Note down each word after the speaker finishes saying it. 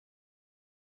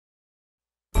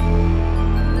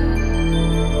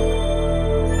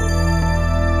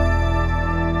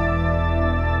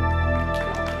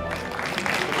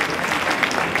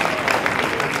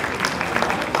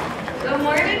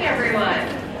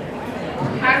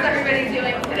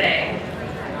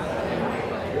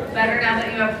better now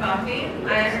that you have coffee.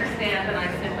 I understand and I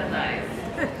sympathize.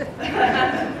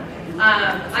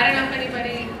 I don't know if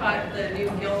anybody caught the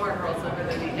new Gilmore Girls over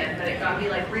the weekend, but it got me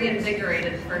like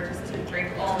reinvigorated for just to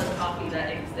drink all the coffee that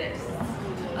exists.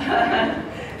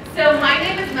 So my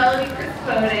name is Melodie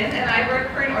Kruspodin, and I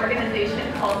work for an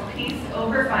organization called Peace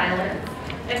Over Violence.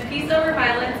 And Peace Over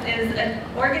Violence is an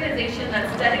organization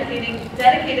that's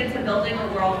dedicated to building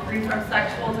a world free from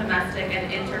sexual, domestic,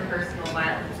 and interpersonal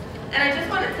violence. And I just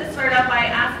wanted to start out by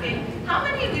asking, how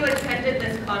many of you attended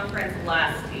this conference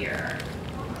last year?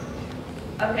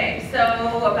 Okay,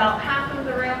 so about half of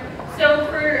the room. So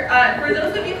for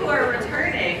those of you who are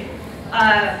returning,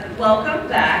 welcome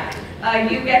back.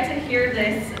 You get to hear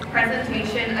this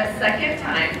presentation a second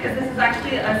time, because this is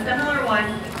actually a similar one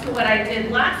to what I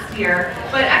did last year.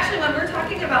 But actually, when we're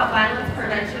talking about violence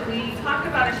prevention, we talk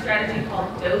about a strategy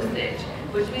called dosage,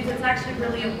 which means it's actually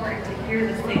really important to hear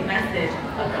the same message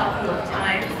a couple of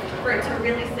times for it to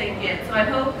really sink in. So I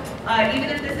hope, even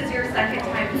if this is your second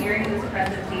time hearing this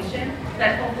presentation,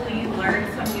 that hopefully you learned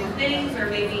some new things, or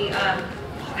maybe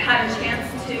had a chance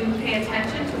to pay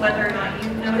attention to whether or not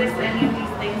you've noticed any of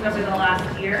these things over the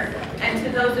last year. And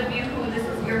to those of you who this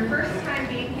is your first time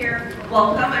being here,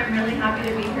 welcome. I'm really happy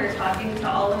to be here talking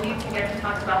to all of you to get to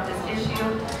talk about this issue.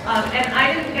 And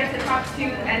I didn't get to talk to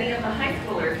any of the high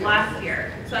schoolers last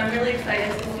year, so I'm really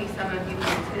excited to see some of you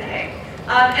here today.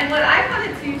 And what I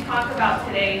wanted to talk about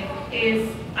today is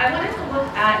I wanted to look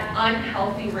at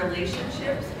unhealthy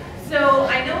relationships. So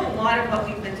I know a lot of what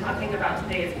we've been talking about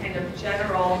today is kind of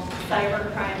general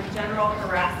cybercrime, general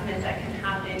harassment that can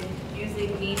happen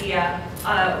using media,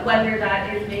 whether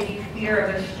that is maybe fear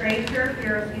of a stranger,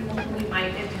 fear of people who we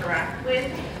might interact with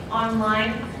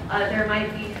online. There might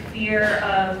be fear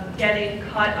of getting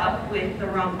caught up with the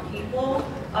wrong people.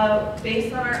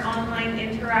 Based on our online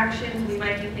interactions, we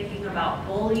might be thinking about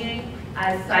bullying,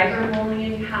 as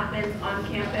cyberbullying happens on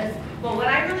campus. But what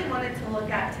I really wanted to look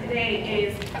at today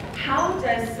is, how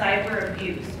does cyber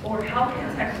abuse, or how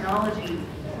can technology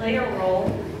play a role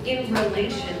in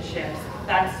relationships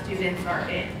that students are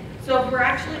in? So if we're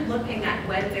actually looking at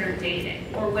when they're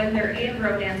dating, or when they're in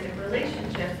romantic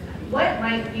relationships, what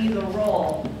might be the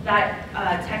role that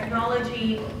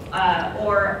technology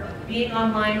or being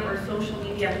online or social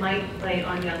media might play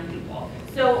on young people?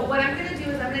 So what I'm going to do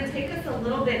is I'm going to take us a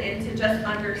little bit into just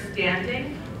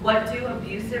understanding what do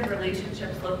abusive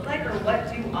relationships look like, or what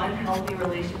do unhealthy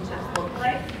relationships look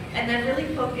like, and then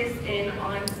really focus in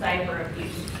on cyber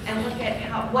abuse and look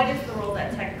at what is the role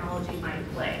that technology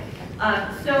might play.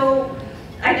 So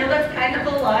I know that's kind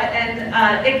of a lot,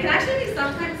 and it can actually be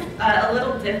sometimes a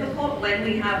little difficult when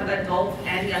we have adults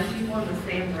and young people in the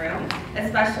same room,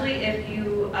 especially if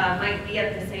you might be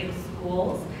at the same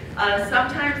schools.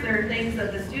 Sometimes there are things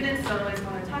that the students don't always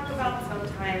want to talk about.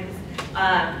 Sometimes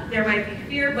there might be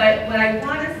fear, but what I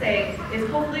want to say is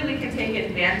hopefully we can take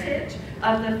advantage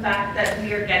of the fact that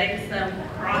we are getting some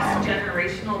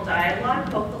cross-generational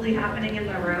dialogue hopefully happening in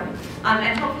the room,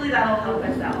 and hopefully that'll help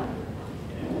us out.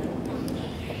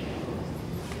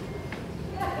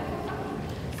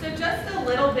 So just a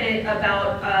little bit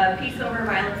about Peace Over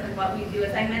Violence and what we do.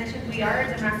 As I mentioned, we are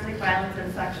a domestic violence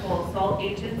and sexual assault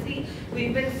agency.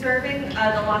 We've been serving the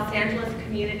Los Angeles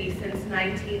community since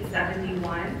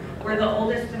 1971. We're the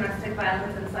oldest domestic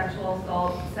violence and sexual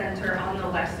assault center on the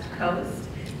West Coast.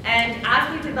 And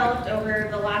as we developed over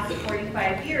the last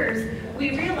 45 years,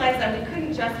 we realized that we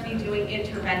couldn't just be doing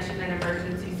intervention and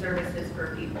emergency services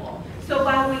for people. So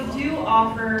while we do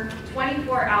offer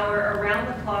 24-hour,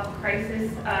 around-the-clock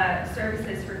crisis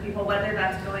services for people, whether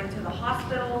that's going to the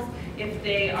hospitals, if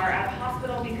they are at a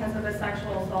hospital because of a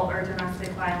sexual assault or domestic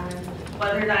violence,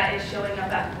 whether that is showing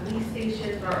up at police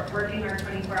stations or working our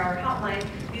 24-hour hotline,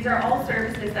 these are all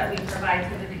services that we provide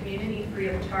to the community free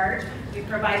of charge. We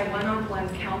provide one-on-one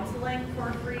counseling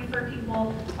for free for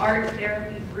people, art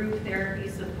therapy, group therapy,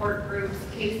 support groups,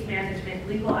 case management,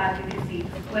 legal advocacy,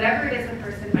 whatever it is a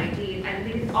person might need.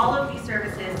 And all of these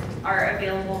services are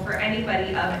available for anybody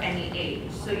of any age.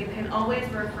 So you can always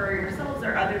refer yourselves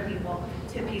or other people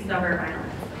to Peace Over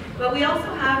Violence. But we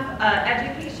also have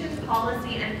education,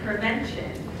 policy, and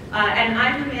prevention. And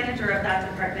I'm the manager of that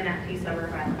department at Peace Over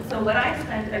Violence. So what I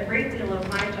spend a great deal of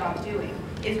my job doing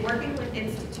is working with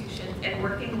institutions and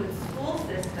working with school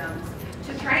systems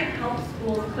to try and help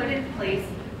schools put in place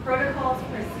protocols,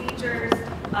 procedures,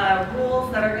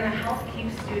 rules that are going to help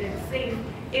keep students safe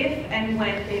if and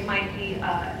when they might be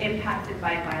impacted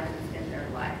by violence in their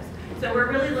lives. So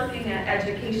we're really looking at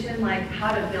education, like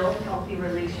how to build healthy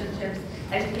relationships,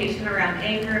 education around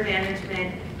anger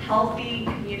management, healthy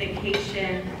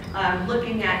communication,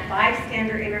 looking at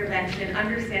bystander intervention,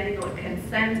 understanding what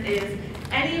consent is,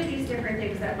 any of these different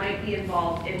things that might be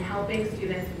involved in helping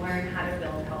students learn how to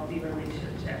build healthy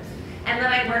relationships. And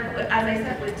then I work, with, as I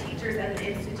said, with teachers and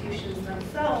the institutions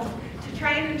themselves to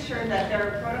try and ensure that there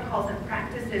are protocols and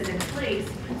practices in place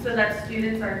so that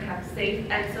students are kept safe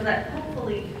and so that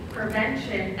hopefully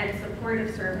prevention and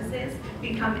supportive services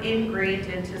become ingrained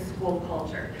into school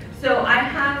culture. So I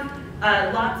have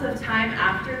lots of time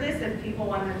after this if people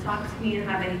want to talk to me and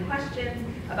have any questions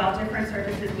about different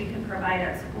services we can provide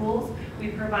at schools. We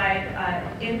provide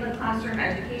in the classroom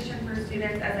education for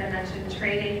students, as I mentioned,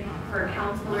 training for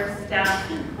counselors,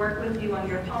 staff, work with you on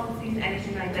your policies,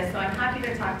 anything like this. So I'm happy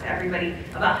to talk to everybody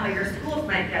about how your schools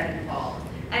might get involved.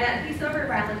 And at Peace Over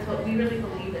Violence, what we really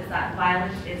believe is that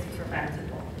violence is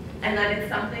preventable and that it's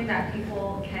something that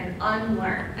people can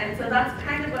unlearn. And so that's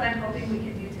kind of what I'm hoping we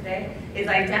can do today, is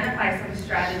identify some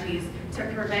strategies to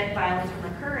prevent violence from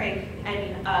occurring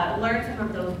and learn some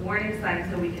of those warning signs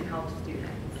so we can help students.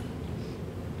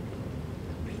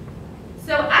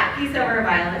 So at Peace Over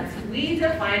Violence, we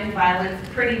define violence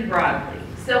pretty broadly.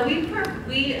 So we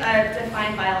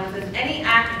define violence as any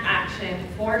act, action,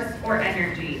 force, or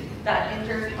energy that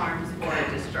injures, harms, or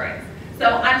destroys. So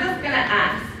I'm just going to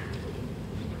ask,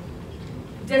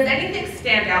 does anything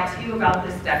stand out to you about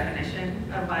this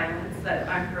definition of violence that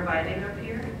I'm providing up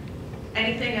here?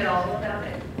 Anything at all about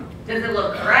it? Does it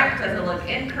look correct? Does it look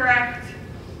incorrect?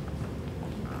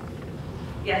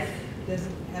 Yes? Does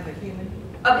it have a human?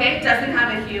 Okay, it doesn't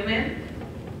have a human.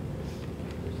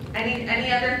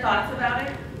 Any other thoughts about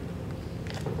it?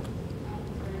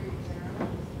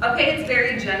 Okay, it's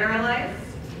very generalized.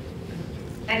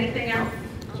 Anything else?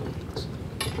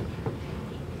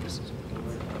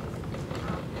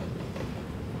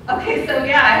 Okay, so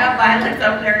yeah, I have violence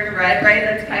up there in red, right?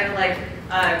 That's kind of like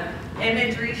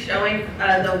imagery showing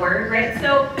the word, right?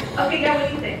 So, okay, yeah, what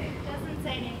do you think? It doesn't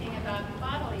say anything about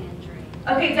bodily injury.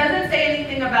 Okay, it doesn't say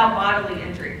anything about bodily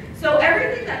injury. So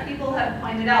everything that people have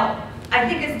pointed out, I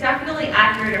think is definitely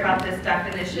accurate about this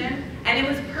definition, and it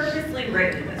was purposely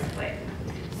written this way.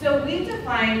 So we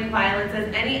define violence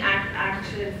as any act,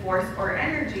 action, force, or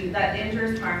energy that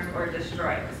injures, harms, or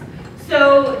destroys.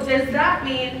 So does that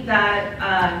mean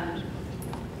that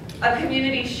a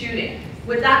community shooting,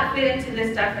 would that fit into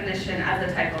this definition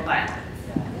as a type of violence?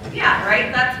 Yeah,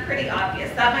 right? That's pretty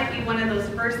obvious. That might be one of those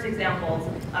first examples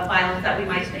of violence that we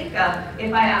might think of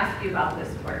if I ask you about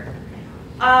this word.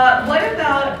 What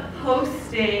about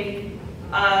posting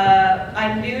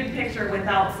a nude picture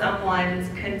without someone's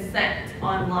consent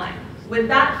online? Would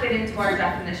that fit into our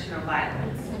definition of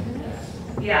violence?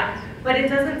 Yeah, but it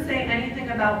doesn't say anything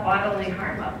about bodily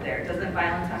harm up there. Doesn't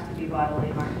violence have to be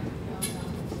bodily harm?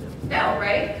 No,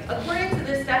 right? According to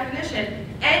this definition,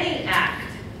 any act,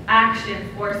 action,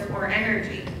 force, or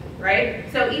energy, right?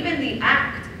 So even the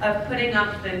act of putting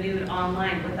up the nude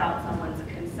online without someone's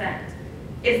consent,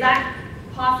 is that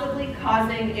possibly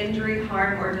causing injury,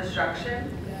 harm, or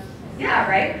destruction? Yeah,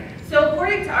 right? So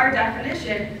according to our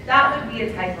definition, that would be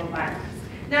a type of violence.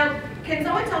 Now, can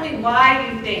someone tell me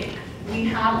why you think we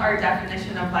have our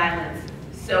definition of violence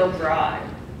so broad?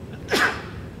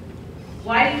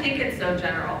 Why do you think it's so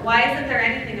general? Why isn't there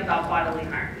anything about bodily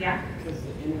harm? Yeah? Because the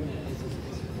internet isn't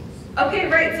physical. Okay,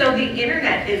 right, so the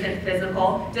internet isn't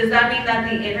physical. Does that mean that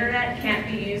the internet can't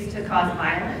be used to cause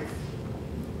violence?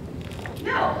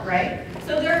 No, right?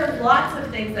 So there are lots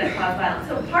of things that cause violence.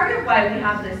 So part of why we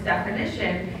have this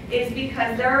definition is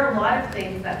because there are a lot of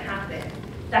things that happen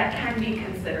that can be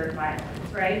considered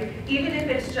violence, right? Even if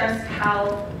it's just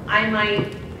how I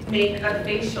might make a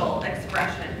facial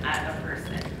expression at a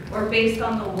person, or based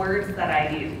on the words that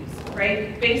I use,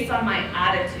 right? Based on my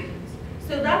attitudes.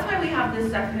 So that's why we have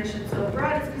this definition so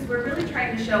broad, is because we're really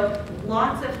trying to show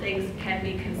lots of things can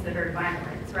be considered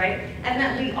violence, right? And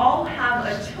that we all have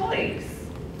a choice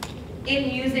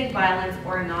in using violence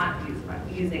or not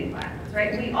using violence,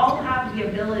 right? We all have the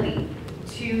ability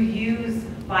to use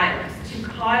violence, to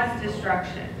cause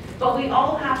destruction, but we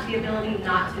all have the ability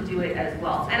not to do it as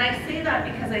well. And I say that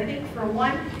because I think, for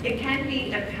one, it can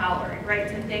be empowering, right?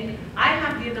 To think, I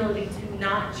have the ability to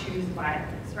not choose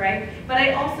violence, right? But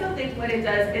I also think what it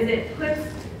does is it puts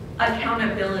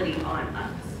accountability on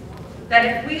us. That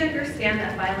if we understand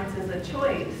that violence is a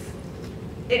choice,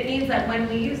 it means that when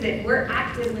we use it, we're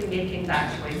actively making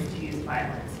that choice to use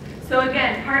violence. So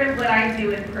again, part of what I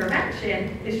do in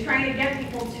prevention is trying to get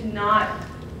people to not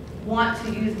want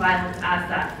to use violence as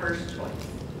that first choice.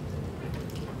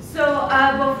 So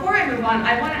before I move on,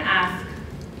 I want to ask,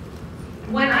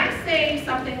 when I say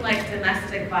something like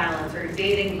domestic violence or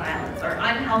dating violence or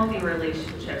unhealthy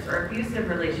relationships or abusive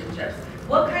relationships,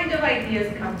 What kind of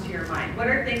ideas come to your mind? What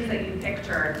are things that you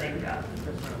picture or think of?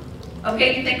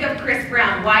 Okay, you think of Chris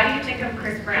Brown. Why do you think of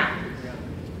Chris Brown?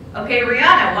 Okay,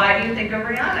 Rihanna. Why do you think of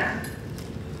Rihanna?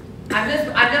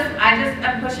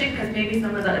 I'm pushing because maybe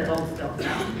some of the adults don't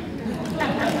know.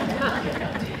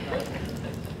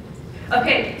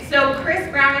 Okay, so Chris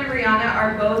Brown and Rihanna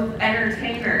are both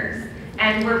entertainers,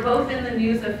 and were both in the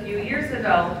news a few years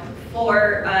ago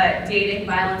for dating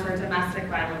violence or domestic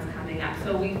violence coming up.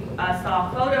 So we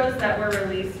saw photos that were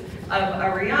released of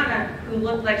a Rihanna who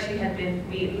looked like she had been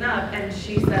beaten up, and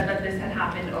she said that this had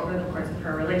happened over the course of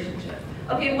her relationship.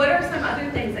 Okay, what are some other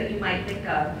things that you might think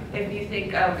of if you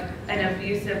think of an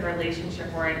abusive relationship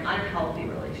or an unhealthy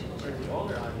relationship? For the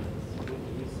older audience,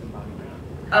 Whitney Houston, Bobby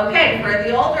Brown. Okay, for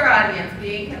the older audience,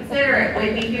 being considerate,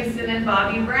 Whitney Houston and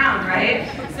Bobby Brown, right?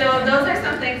 So those are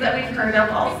some things that we've heard of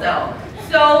also.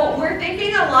 So we're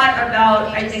thinking a lot about,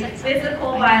 I think,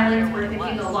 physical violence. We're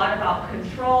thinking a lot about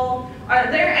control. Are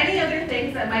there any other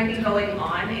things that might be going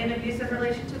on in abusive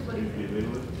relationships? What do you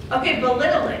think? Okay,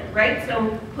 belittling, right?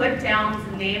 So put downs,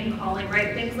 name calling,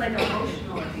 right? Things like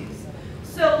emotional abuse.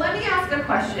 So let me ask a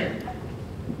question.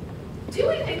 Do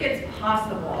we think it's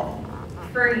possible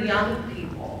for young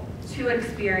people to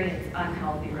experience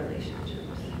unhealthy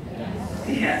relationships?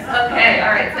 Yes. Okay,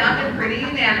 all right, sounded pretty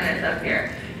unanimous up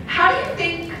here. How do you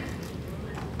think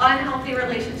unhealthy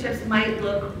relationships might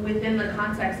look within the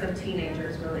context of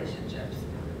teenagers' relationships?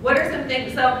 What are some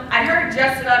things? So I heard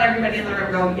just about everybody in the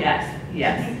room go, yes,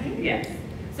 yes, yes.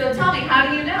 So tell me, how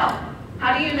do you know?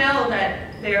 How do you know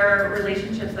that there are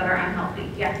relationships that are unhealthy?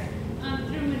 Yes?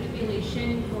 Through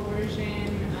manipulation, coercion,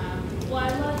 well, I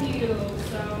love you,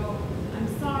 so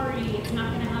I'm sorry, it's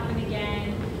not going to happen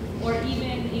again. Or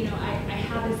even, you know, I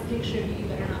have this picture of you, you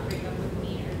better not break up with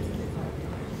me.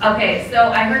 Okay,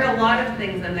 so I heard a lot of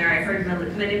things in there. I heard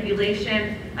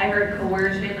manipulation, I heard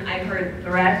coercion, I heard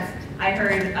threats, I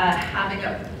heard having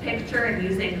a picture and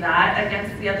using that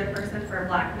against the other person for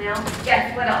blackmail.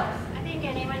 Yes, what else? I think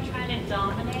anyone trying to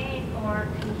dominate or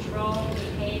control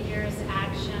behaviors,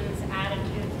 actions,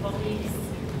 attitudes, beliefs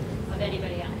of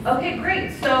anybody else. Okay,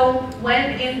 great. So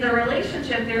when in the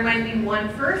relationship there might be one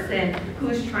person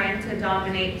who's trying to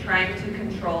dominate, trying to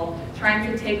control,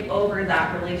 trying to take over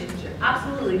that relationship.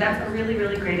 Absolutely, that's a really,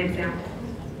 really great example.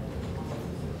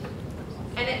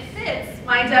 And it fits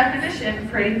my definition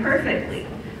pretty perfectly.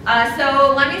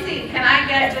 So let me see, can I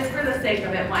get, just for the sake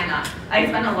of it, why not? I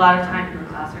spend a lot of time in the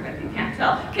classroom if you can't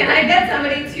tell. Can I get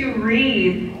somebody to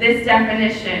read this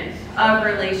definition of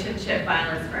relationship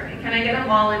violence for me? Can I get a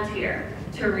volunteer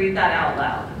to read that out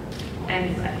loud?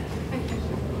 Anybody?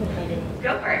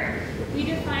 Go for it. We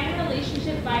define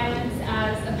relationship violence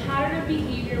as a pattern of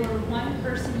behavior where one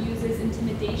person uses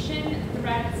intimidation,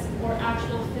 threats, or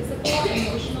actual physical,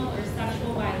 emotional, or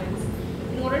sexual violence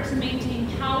in order to maintain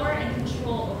power and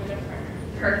control over their partner.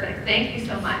 Perfect. Thank you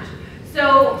so much.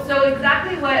 So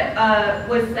exactly what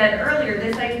was said earlier,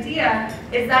 this idea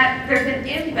is that there's an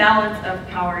imbalance of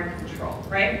power and control,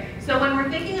 right? So when we're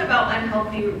thinking about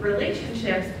unhealthy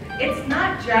relationships, it's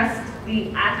not just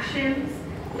the actions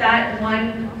that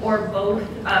one or both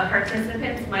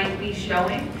participants might be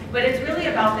showing, but it's really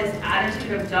about this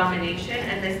attitude of domination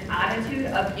and this attitude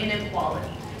of inequality,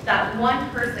 that one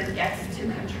person gets to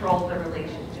control the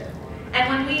relationship. And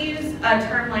when we use a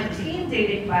term like teen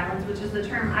dating violence, which is the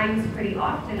term I use pretty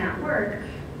often at work,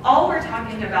 all we're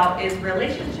talking about is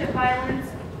relationship violence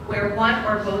where one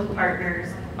or both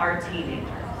partners are teenagers,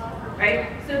 right?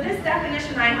 So this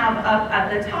definition I have up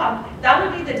at the top, that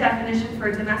would be the definition for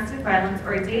domestic violence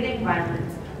or dating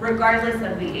violence, regardless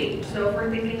of the age. So if we're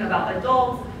thinking about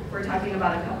adults, we're talking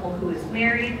about a couple who is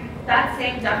married, that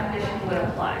same definition would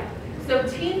apply. So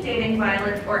teen dating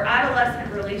violence or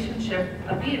adolescent relationship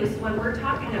abuse, when we're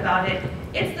talking about it,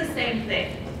 it's the same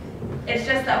thing. It's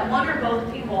just that one or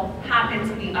both people happen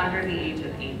to be under the age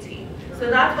of 18. So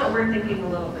that's what we're thinking a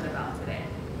little bit about today.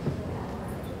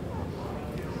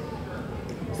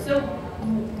 So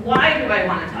why do I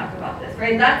want to talk about this,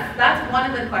 right? That's one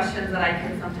of the questions that I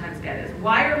can sometimes get is,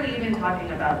 why are we even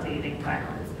talking about dating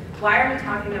violence? Why are we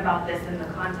talking about this in the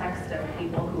context of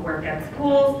people who work at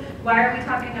schools? Why are we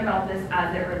talking about this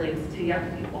as it relates to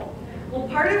young people? Well,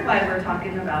 part of why we're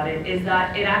talking about it is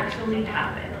that it actually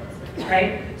happens,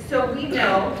 right? So we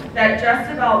know that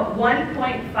just about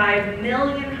 1.5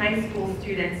 million high school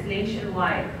students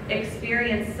nationwide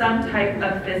experience some type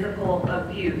of physical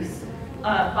abuse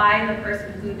by the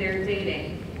person who they're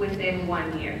dating within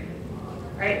 1 year,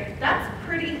 right? That's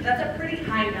a pretty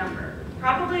high number.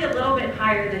 Probably a little bit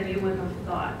higher than you would have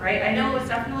thought, right? I know it was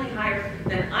definitely higher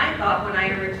than I thought when I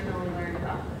originally learned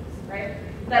about this, right?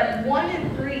 That 1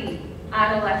 in 3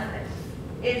 adolescents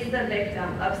is the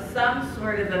victim of some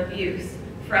sort of abuse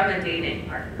from a dating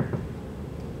partner.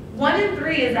 1 in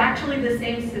 3 is actually the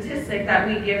same statistic that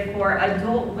we give for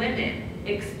adult women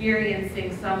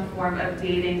experiencing some form of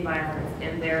dating violence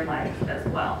in their lives as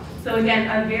well. So again,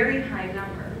 a very high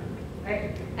number,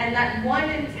 right? And that 1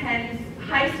 in 10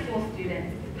 high school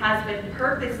students has been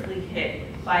purposely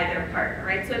hit by their partner,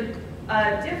 right? So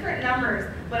different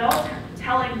numbers, but all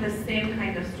telling the same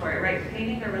kind of story, right?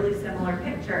 Painting a really similar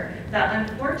picture that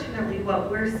unfortunately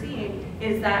what we're seeing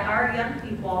is that our young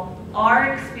people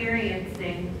are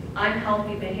experiencing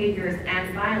unhealthy behaviors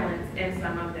and violence in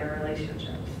some of their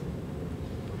relationships.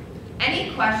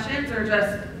 Any questions or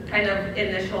just kind of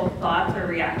initial thoughts or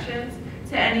reactions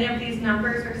to any of these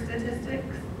numbers or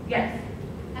statistics? Yes?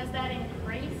 Has that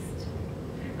increased?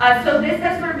 So this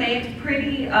has remained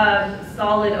pretty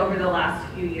solid over the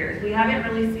last few years. We haven't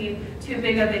really seen too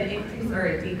big of an increase or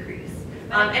a decrease.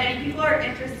 And if people are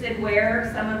interested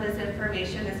where some of this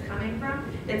information is coming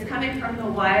from, it's coming from the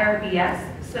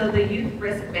YRBS, so the Youth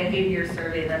Risk Behavior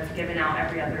Survey that's given out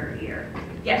every other year.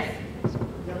 Yes?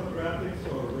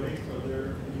 Demographics or race, are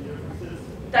there any differences?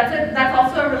 That's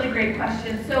also a really great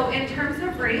question. So in terms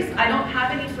of race, I don't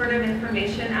have any sort of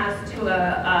information as to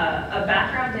a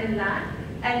background in that.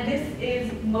 And this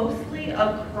is mostly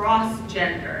across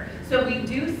gender. So we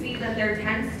do see that there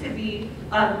tends to be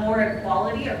more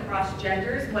equality across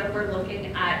genders when we're looking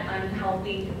at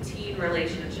unhealthy teen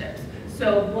relationships.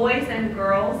 So boys and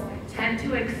girls tend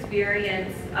to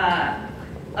experience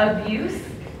abuse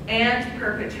and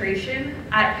perpetration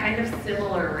at kind of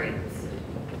similar rates.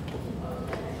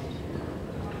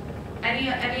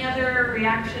 Any other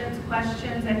reactions,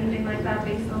 questions, anything like that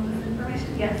based on this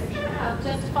information? Yes?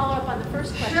 Just to follow up on the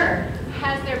first question. Sure.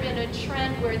 Has there been a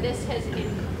trend where this has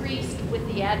increased with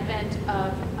the advent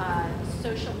of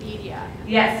social media?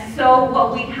 Yes, so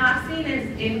what we have seen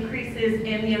is increases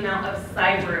in the amount of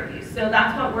cyber abuse. So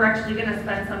that's what we're actually going to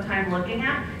spend some time looking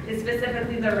at, is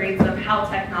specifically the rates of how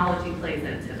technology plays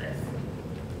into this.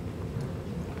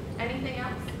 Anything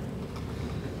else?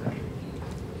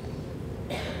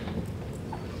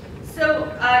 So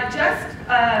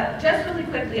just really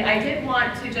quickly, I did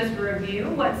want to just review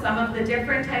what some of the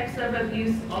different types of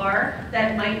abuse are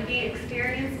that might be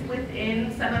experienced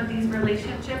within some of these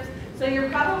relationships. So you're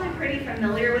probably pretty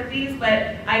familiar with these,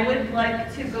 but I would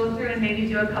like to go through and maybe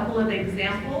do a couple of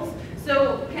examples.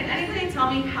 So can anybody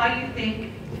tell me how you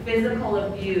think physical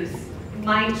abuse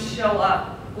might show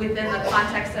up within the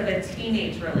context of a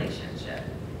teenage relationship?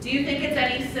 Do you think it's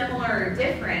any similar or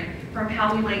different from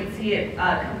how we might see it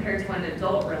compared to an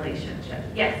adult relationship?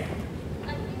 Yes?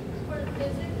 I think for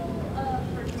physical,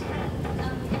 for teens,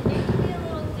 it may be a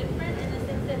little different in the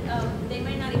sense that they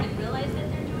might not even realize that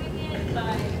they're doing it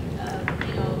by,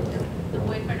 the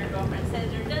boyfriend or girlfriend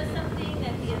says or does something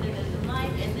that the other doesn't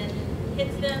like and then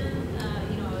hits them,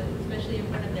 especially in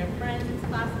front of their friends,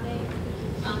 classmates,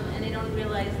 and they don't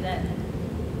realize that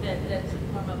that's a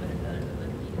form of abuse.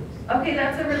 Okay,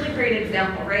 that's a really great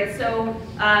example, right? So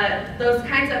those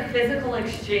kinds of physical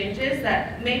exchanges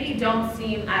that maybe don't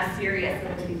seem as serious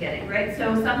at the beginning, right?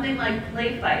 So something like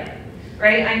play fighting,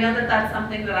 right? I know that that's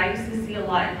something that I used to see a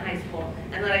lot in high school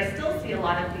and that I still see a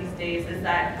lot of these days, is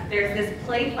that there's this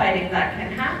play fighting that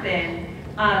can happen,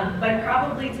 but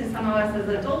probably to some of us as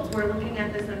adults, we're looking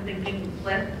at this and thinking,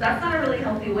 that's not a really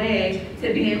healthy way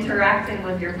to be interacting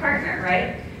with your partner,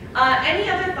 right? Any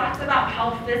other thoughts about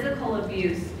how physical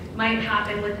abuse might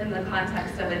happen within the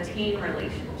context of a teen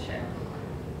relationship?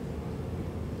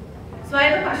 So I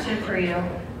have a question for you,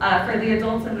 for the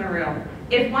adults in the room.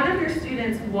 If one of your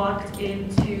students walked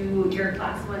into your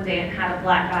class one day and had a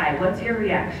black eye, what's your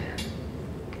reaction?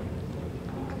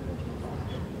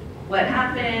 What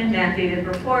happened? Mandated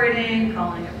reporting,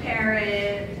 calling a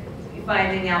parent,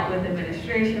 finding out with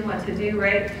administration what to do,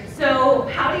 right? So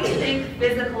how do you think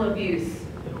physical abuse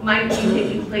might be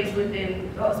taking place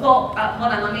within, well,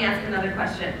 hold on, let me ask another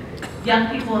question. Young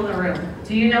people in the room,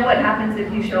 do you know what happens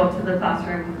if you show up to the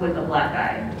classroom with a black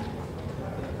eye?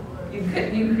 You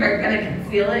are going to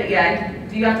conceal it? Yeah.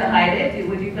 Do you have to hide it?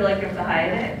 Would you feel like you have to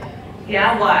hide it?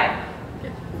 Yeah, why?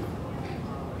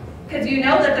 Because you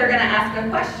know that they're going to ask a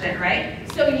question, right?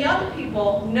 So young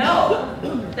people know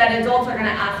that adults are going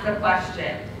to ask a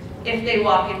question if they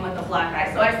walk in with a black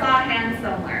eye. So I saw a hand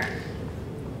somewhere.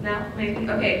 No? Maybe?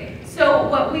 Okay. So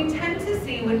what we tend to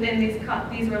see within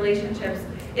these relationships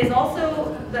is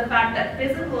also the fact that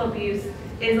physical abuse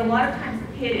is a lot of times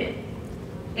hidden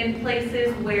in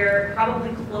places where probably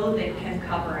clothing can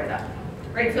cover it up,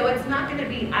 right? So it's not going to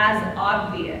be as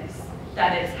obvious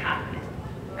that it's happening,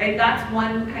 right? That's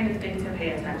one kind of thing to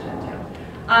pay attention to.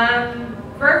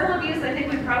 verbal abuse, I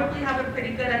think we probably have a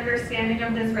pretty good understanding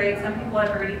of this, right? Some people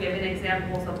have already given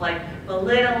examples of like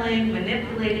belittling,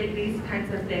 manipulating, these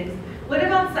kinds of things. What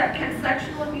about can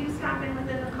sexual abuse happen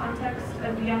within the context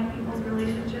of young people's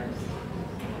relationships?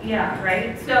 Yeah,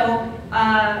 right? So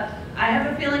I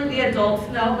have a feeling the adults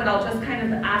know, but I'll just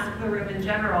kind of ask the room in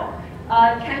general.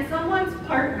 Can someone's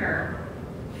partner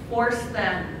force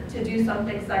them to do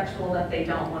something sexual that they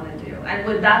don't want to do? And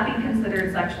would that be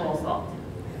considered sexual assault?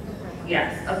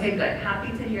 Yes, okay, good.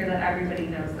 Happy to hear that everybody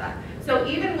knows that. So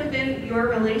even within your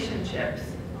relationships,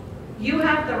 you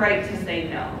have the right to say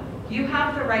no. You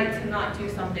have the right to not do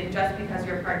something just because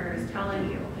your partner is telling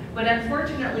you. But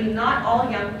unfortunately, not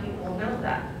all young people know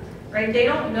that, right? They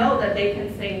don't know that they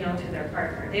can say no to their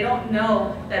partner. They don't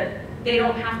know that they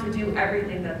don't have to do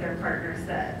everything that their partner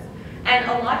says. And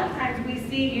a lot of times we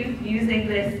see youth using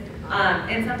this,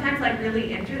 and sometimes like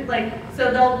really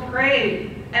so they'll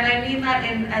pray, and I mean that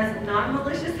in as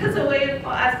non-malicious as a way as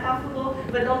possible,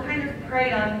 but they'll kind of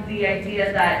prey on the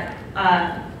idea that,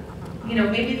 you know,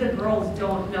 maybe the girls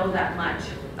don't know that much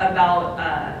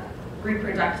about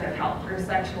reproductive health or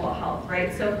sexual health,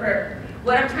 right? So for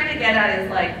what I'm trying to get at is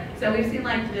like, so we've seen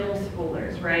like middle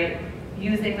schoolers, right?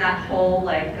 Using that whole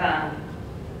like,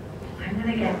 I'm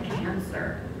gonna get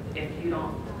cancer if you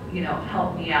don't, you know,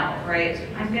 help me out, right?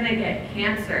 I'm gonna get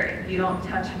cancer if you don't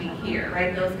touch me here,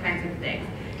 right? Those kinds of things.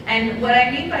 And what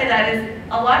I mean by that is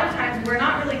a lot of times we're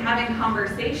not really having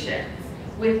conversations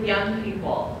with young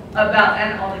people about,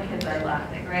 and all the kids are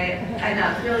laughing, right? I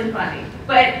know, it's really funny.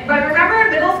 But remember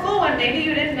in middle school when maybe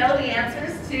you didn't know the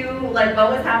answers to like what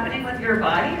was happening with your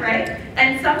body, right?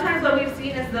 And sometimes what we've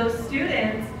seen is those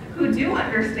students who do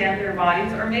understand their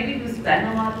bodies, or maybe who spend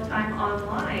a lot of time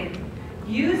online,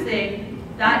 using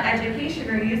that education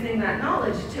or using that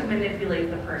knowledge to manipulate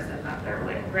the person that they're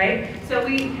with, right? So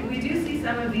we do see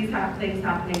some of these things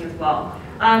happening as well.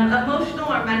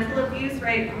 Emotional or mental abuse,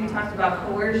 right? We talked about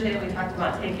coercion, we talked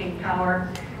about taking power.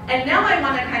 And now I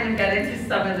want to kind of get into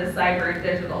some of the cyber and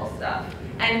digital stuff.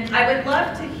 And I would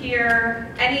love to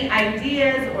hear any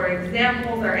ideas or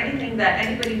examples or anything that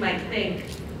anybody might think.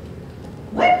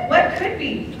 What could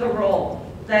be the role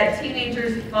that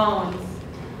teenagers' phones,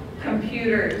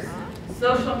 computers,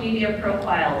 social media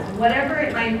profiles, whatever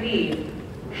it might be,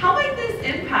 how might this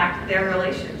impact their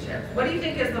relationships? What do you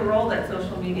think is the role that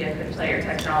social media could play or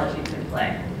technology could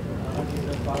play?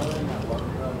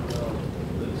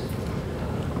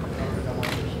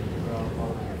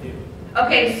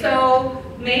 Okay, so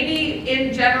maybe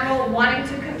in general wanting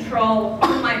to control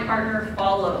who my partner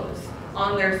follows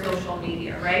on their social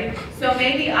media, right? So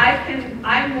maybe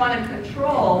I want to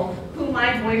control who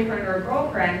my boyfriend or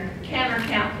girlfriend can or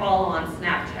can't follow on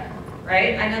Snapchat,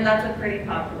 right? I know that's a pretty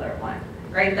popular one,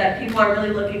 right? That people are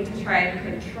really looking to try and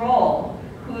control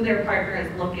who their partner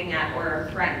is looking at or are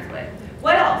friends with.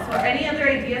 What else? Or any other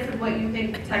ideas of what you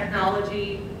think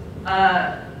technology,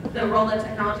 the role that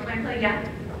technology might play? Yeah?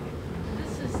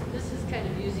 This is kind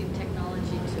of using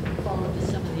technology to fall into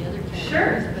some of the other categories.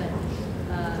 Sure. But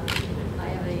I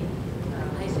have a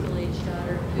high school age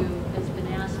daughter who has been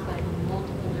asked by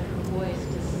multiple different boys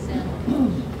to send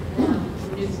them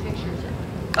nude pictures of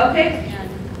her. Okay. And,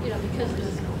 you know, because of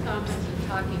this comments and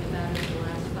talking about it in the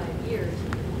last 5 years,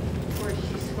 of course,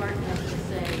 she's smart enough to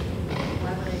say,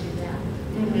 why would I do that?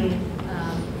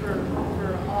 For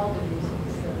all the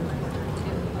reasons that I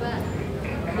do. But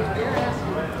if they're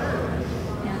asking her,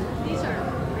 and these aren't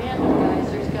random guys,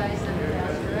 there's guys that have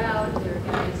asked her out, there are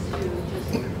guys who just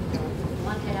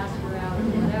want to ask her out or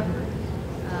whatever.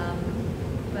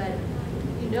 But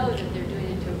you know that they're doing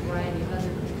it to a variety of other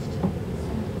groups too.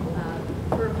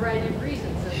 For a variety of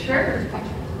reasons. Sure.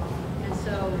 And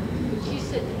so she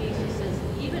said to me, she says,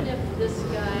 even if this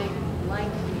guy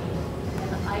liked me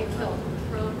and I felt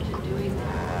prone to doing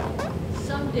that,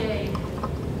 someday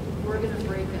we're going to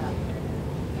break up.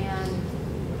 And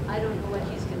I don't know what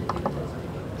he's going to do with those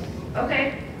people.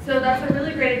 Okay, so that's a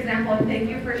really great example, and thank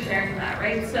you for sharing that,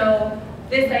 right? So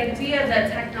this idea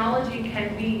that technology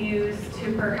can be used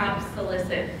to perhaps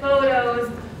solicit photos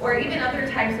or even other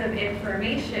types of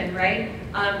information, right?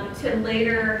 To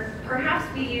later perhaps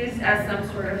be used as some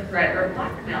sort of threat or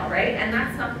blackmail, right? And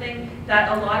that's something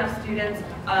that a lot of students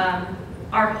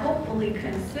are hopefully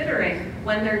considering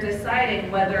when they're deciding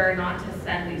whether or not to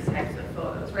send these types of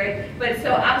photos, right? But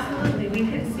so absolutely, we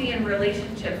can see in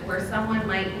relationships where someone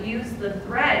might use the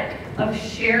threat of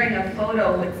sharing a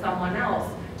photo with someone else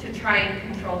to try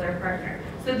and control their partner.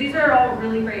 So these are all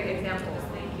really great examples.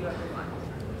 Thank you, everyone.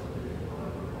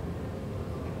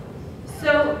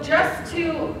 So just to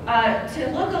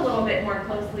look a little bit more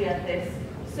closely at this,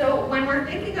 so when we're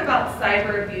thinking about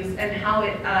cyber abuse and how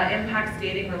it impacts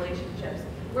dating relationships,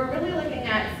 we're really looking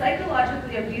at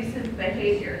psychologically abusive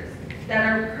behaviors that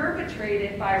are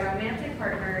perpetrated by romantic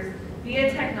partners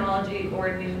via technology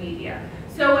or new media.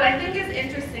 So what I think is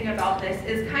interesting about this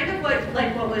is kind of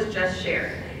what was just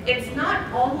shared. It's not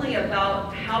only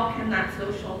about how can that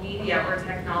social media or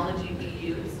technology be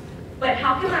used, but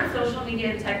how can that social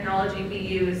media and technology be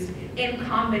used in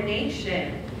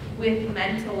combination with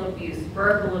mental abuse,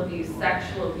 verbal abuse,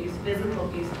 sexual abuse, physical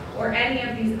abuse, or any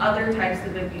of these other types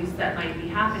of abuse that might be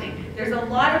happening. There's a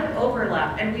lot of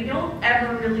overlap, and we don't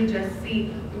ever really just see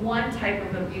one type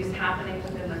of abuse happening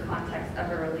within the context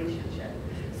of a relationship.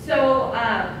 So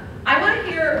I want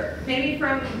to hear maybe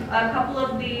from a couple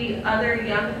of the other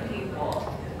young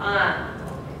people.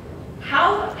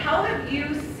 How have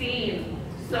you seen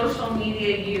social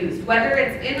media used, whether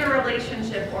it's in a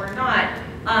relationship or not?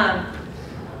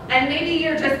 And maybe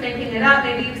you're just making it up,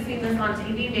 maybe you've seen this on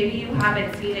TV, maybe you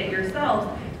haven't seen it yourselves,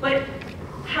 but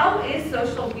how is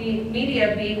social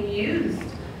media being used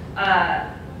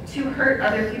to hurt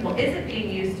other people? Is it being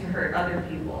used to hurt other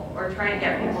people or try and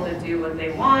get people to do what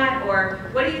they want, or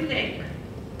what do you think?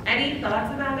 Any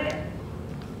thoughts about it?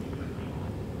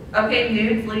 Okay,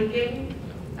 nudes leaking.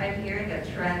 I'm hearing a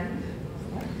trend.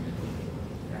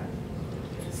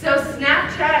 So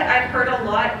Snapchat, I've heard a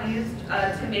lot used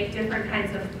to make different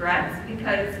kinds of threats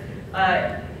because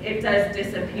it does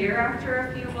disappear after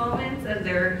a few moments, and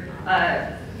they're,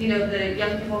 the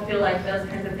young people feel like those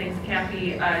kinds of things can't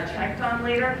be checked on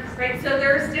later, right? So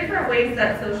there's different ways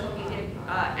that social media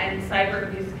and cyber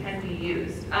abuse can be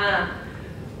used.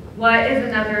 What is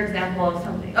another example of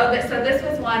something? Oh, so this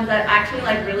was one that actually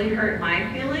really hurt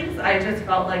my feelings. I just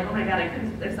felt like, oh my God,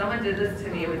 if someone did this to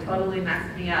me, it would totally mess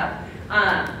me up.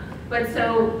 But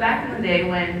so back in the day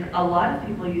when a lot of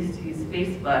people used to use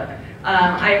Facebook,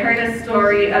 I heard a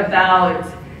story about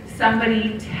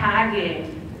somebody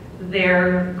tagging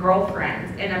their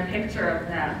girlfriend in a picture of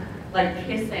them,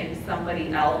 kissing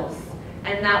somebody else.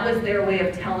 And that was their way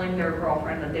of telling their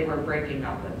girlfriend that they were breaking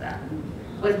up with them,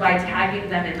 was by tagging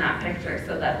them in that picture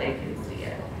so that they could see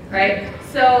it, right?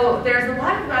 So there's a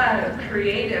lot of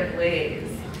creative ways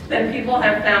that people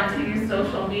have found to use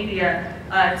social media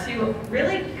to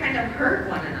really kind of hurt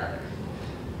one another.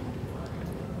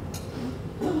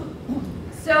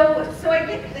 So I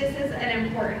think this is an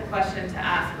important question to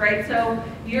ask, right? So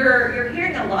you're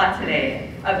hearing a lot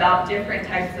today about different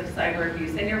types of cyber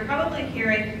abuse, and you're probably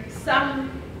hearing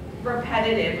some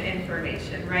repetitive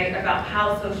information, right, about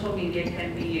how social media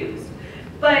can be used.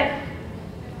 But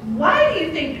why do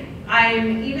you think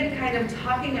I'm even kind of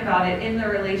talking about it in the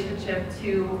relationship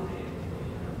to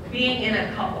being in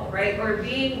a couple, right, or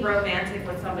being romantic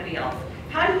with somebody else?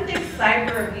 How do you think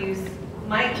cyber abuse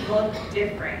might look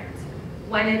different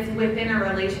when it's within a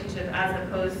relationship as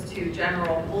opposed to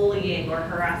general bullying or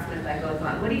harassment that goes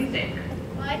on? What do you think?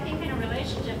 Well, I think in a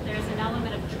relationship there's an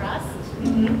element of trust,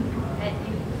 that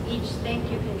you each think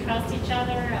you can trust each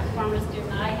other. A former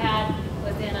student I had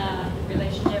was in a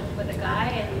relationship with a guy,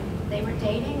 and they were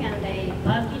dating and they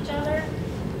loved each other.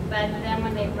 But then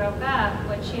when they broke up,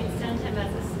 what she had sent him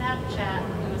as a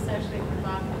Snapchat, a sexually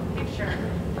provocative picture,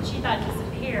 that she thought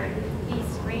disappeared, he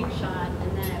screenshot,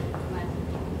 and then it went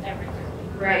everywhere.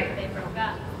 Right. They broke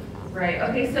up. Right,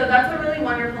 okay, so that's a really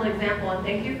wonderful example, and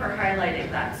thank you for highlighting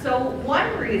that. So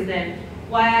one reason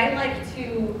why I like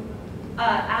to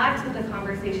add to the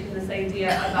conversation this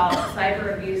idea about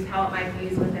cyber abuse, how it might be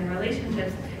used within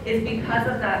relationships, is because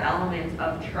of that element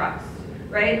of trust,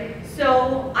 right?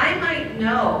 So I might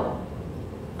know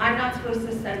I'm not supposed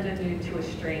to send a nude to a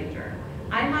stranger.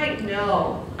 I might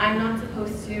know I'm not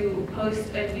supposed to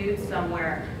post a nude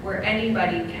somewhere where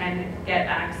anybody can get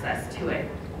access to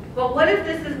it. But what if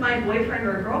this is my boyfriend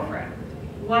or girlfriend?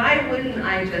 Why wouldn't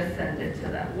I just send it to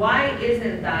them? Why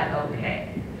isn't that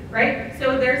okay? Right?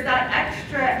 So there's that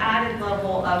extra added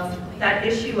level of that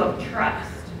issue of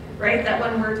trust, right? That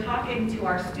when we're talking to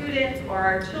our students or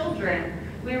our children,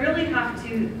 we really have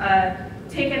to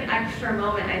take an extra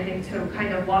moment, I think, to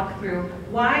kind of walk through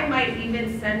why might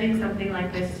even sending something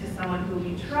like this to someone who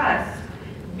we trust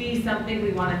be something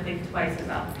we want to think twice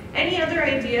about. Any other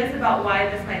ideas about why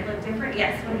this might look different?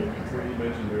 Yes, what do you think? So you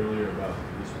mentioned earlier about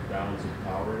this balance of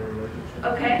power in a relationship.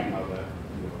 Okay. How that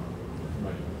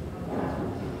might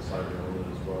go through the cyber element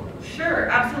as well. Sure,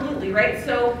 absolutely, right?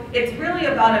 So it's really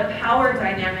about a power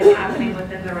dynamic happening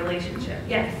within the relationship.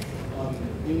 Yes?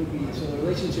 It would be, so the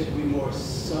relationship would be more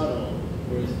subtle,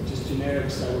 whereas just generic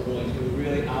cyberbullying could be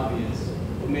really obvious.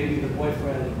 But maybe the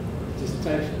boyfriend just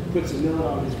puts a note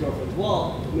on his girlfriend's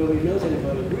wall, nobody knows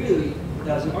anybody. Really,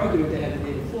 that was an argument they had the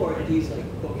day before, and he's like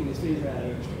poking his finger at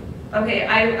her Okay,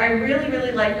 I really,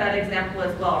 really like that example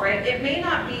as well, right? It may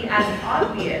not be as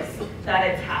obvious that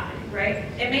it's happening, right?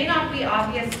 It may not be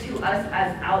obvious to us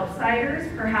as outsiders,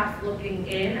 perhaps looking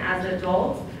in as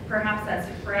adults, perhaps as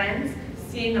friends,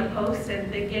 seeing a post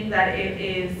and thinking that it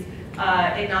is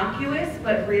innocuous,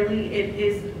 but really it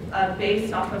is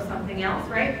based off of something else,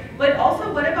 right? But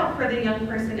also, what about for the young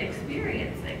person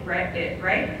experiencing it,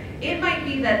 right? It might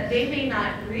be that they may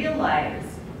not realize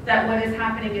that what is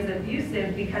happening is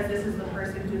abusive because this is the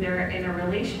person who they're in a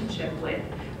relationship with,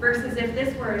 versus if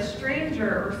this were a stranger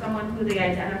or someone who they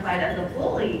identified as a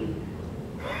bully,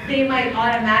 they might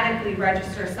automatically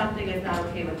register something is not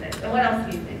okay with it. And what else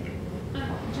do you think?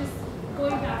 Just going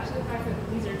back to the fact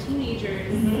that these are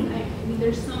teenagers, I mean,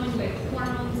 there's so many like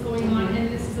hormones going on, and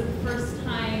this is the first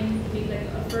time, maybe like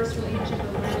a first relationship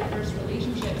or one of the first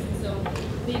relationships, and so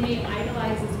they may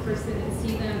idolize this person and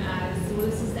see them as, well,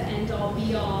 this is the end all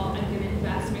be all, I'm going to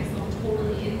invest myself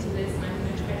totally into this, and I'm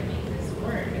going to try to make this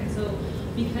work. And so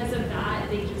because of that,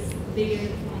 they get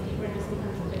into falling deeper and just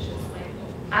becomes a vicious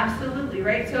cycle. Absolutely,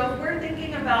 right? So if we're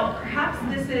thinking about perhaps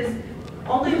this is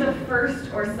only the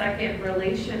first or second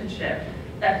relationship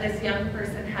that this young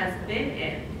person has been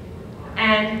in,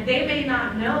 and they may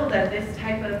not know that this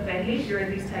type of behavior,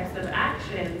 these types of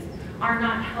actions are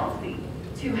not healthy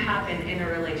to happen in a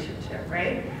relationship,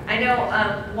 right? I know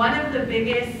one of the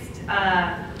biggest,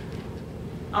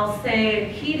 I'll say,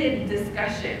 heated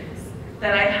discussions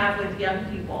that I have with young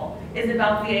people is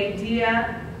about the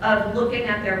idea of looking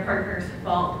at their partner's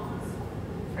phones,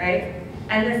 right?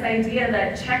 And this idea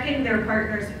that checking their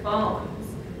partner's phones,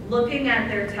 looking at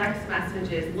their text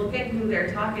messages, looking who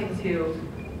they're talking to,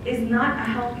 is not a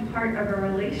healthy part of a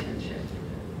relationship,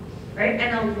 right?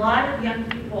 And a lot of young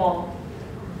people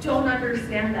don't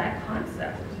understand that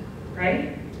concept,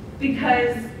 right?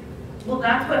 Because, well,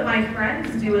 that's what my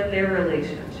friends do in their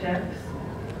relationships.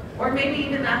 Or maybe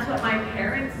even that's what my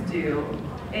parents do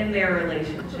in their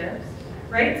relationships,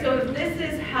 right? So if this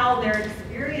is how they're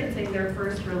experiencing their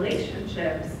first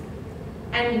relationships,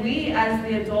 and we as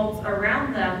the adults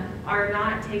around them are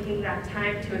not taking that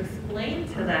time to explain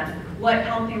to them what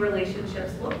healthy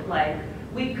relationships look like,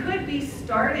 we could be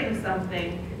starting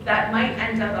something that might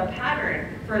end up a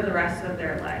pattern for the rest of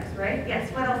their lives, right?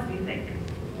 Yes, what else do you think?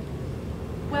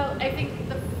 Well, I think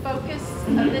the focus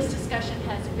of this discussion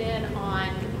has been on,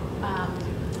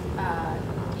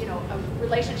 a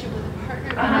relationship with a partner,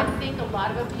 but I think a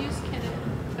lot of abuse can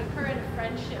occur in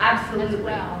friendships as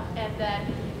well, and that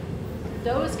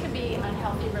those can be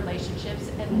unhealthy relationships,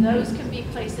 and those can be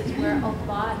places where a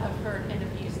lot of hurt and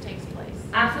abuse takes place.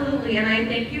 Absolutely, and I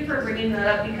thank you for bringing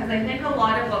that up, because I think a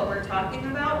lot of what we're talking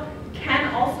about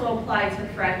can also apply to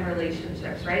friend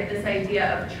relationships, right? This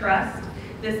idea of trust,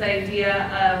 this idea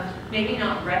of maybe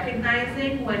not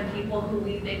recognizing when people who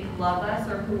we think love us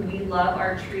or who we love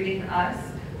are treating us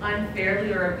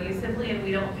unfairly or abusively, and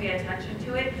we don't pay attention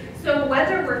to it. So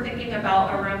whether we're thinking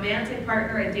about a romantic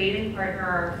partner, a dating partner,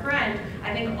 or a friend,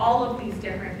 I think all of these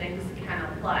different things can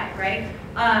apply, right?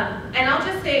 And I'll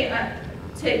just say,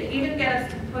 to even get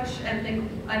us to push and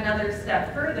think another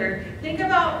step further, think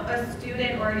about a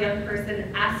student or a young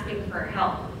person asking for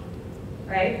help,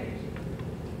 right?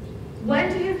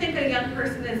 When do you think a young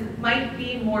person might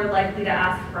be more likely to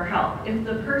ask for help? If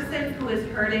the person who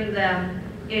is hurting them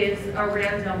is a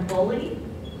random bully,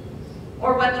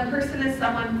 or when the person is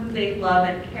someone who they love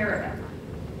and care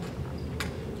about,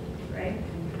 right?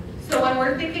 So when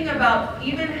we're thinking about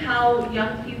even how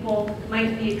young people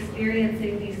might be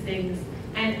experiencing these things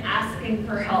and asking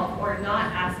for help or not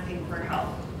asking for help,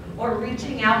 or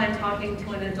reaching out and talking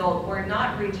to an adult or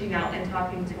not reaching out and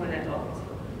talking to an adult,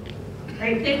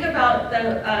 right? Think about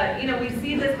the, we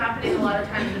see this happening a lot of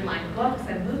times in like books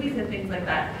and movies and things like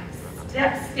that.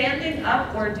 Standing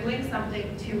up or doing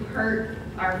something to hurt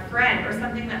our friend, or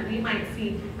something that we might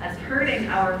see as hurting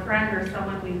our friend or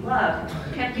someone we love,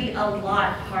 can be a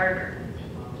lot harder,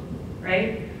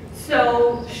 right?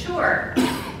 So sure,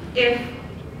 if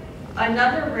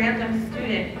another random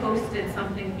student posted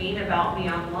something mean about me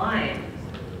online,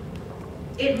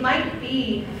 it might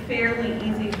be fairly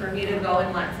easy for me to go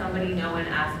and let somebody know and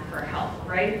ask for help,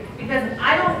 right? Because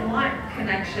I don't want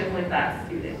connection with that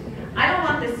student. I don't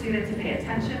want this student to pay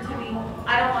attention to me.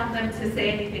 I don't want them to say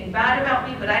anything bad about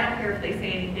me, but I don't care if they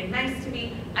say anything nice to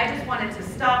me. I just want it to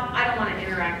stop. I don't want to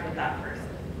interact with that person,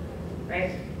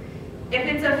 right? If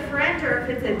it's a friend or if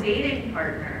it's a dating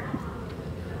partner,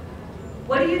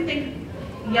 what do you think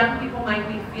young people might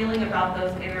be feeling about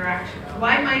those interactions?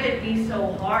 Why might it be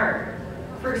so hard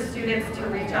for students to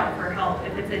reach out for help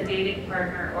if it's a dating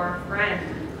partner or a friend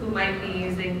who might be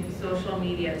using social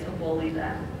media to bully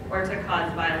them or to cause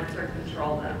violence or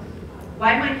control them?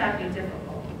 Why might that be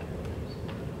difficult?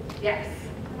 Yes.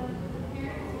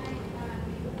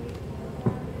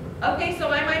 Okay, so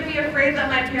I might be afraid that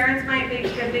my parents might make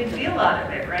a big deal out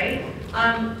of it, right?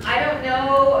 I don't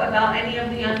know about any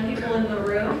of the young people in the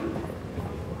room.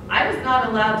 I was not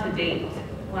allowed to date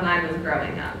when I was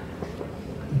growing up.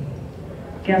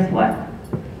 Guess what?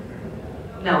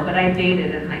 No, but I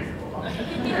dated in high school,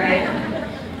 right?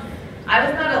 I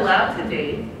was not allowed to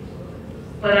date,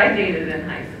 but I dated in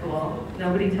high school.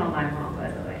 Nobody tell my mom,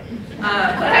 by the way.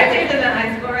 But I dated in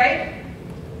high school, right?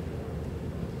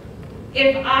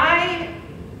 If I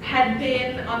had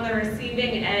been on the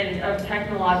receiving end of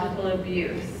technological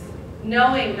abuse,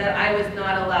 knowing that I was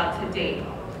not allowed to date,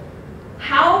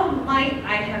 how might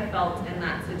I have felt in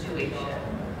that situation?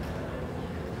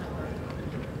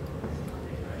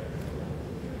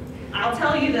 I'll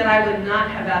tell you that I would not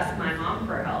have asked my mom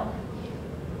for help.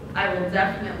 I will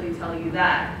definitely tell you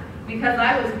that. Because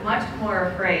I was much more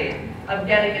afraid of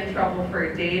getting in trouble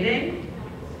for dating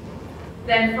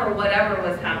than for whatever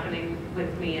was happening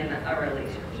with me in a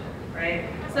relationship, right?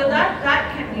 So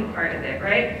that can be part of it,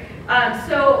 right?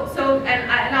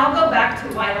 And I'll go back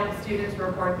to why don't students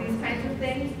report these kinds of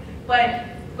things, but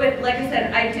like I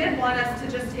said, I did want us to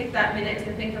just take that minute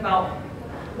to think about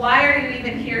why are you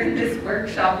even here in this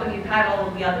workshop when you've had all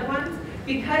of the other ones?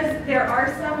 Because there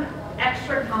are some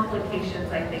extra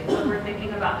complications, I think, when we're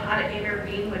thinking about how to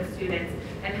intervene with students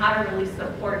and how to really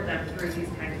support them through these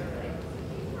kinds of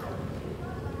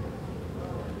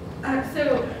things.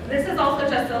 So this is also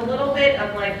just a little bit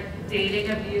of like dating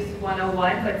abuse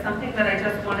 101, but something that I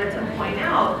just wanted to point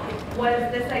out was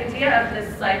this idea of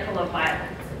this cycle of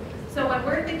violence. So when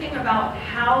we're thinking about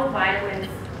how violence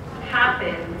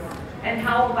happens and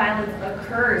how violence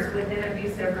occurs within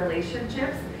abusive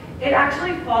relationships, it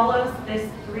actually follows this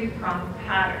three-pronged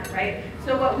pattern, right?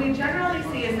 So what we generally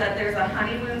see is that there's a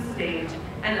honeymoon stage,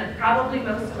 and probably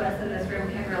most of us in this room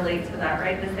can relate to that,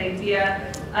 right? This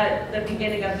idea at the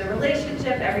beginning of the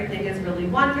relationship, everything is really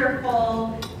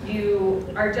wonderful. You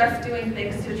are just doing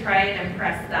things to try and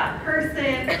impress that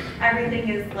person. Everything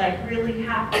is like really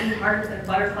happy, hearts and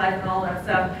butterflies and all that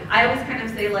stuff. I always kind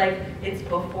of say like, it's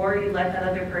before you let that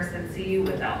other person see you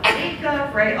without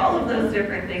makeup, right? All of those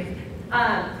different things.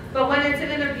 But when it's in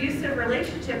an abusive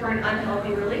relationship or an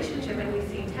unhealthy relationship and we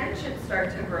see tension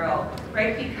start to grow,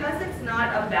 right? Because it's not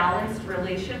a balanced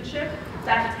relationship,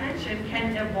 that tension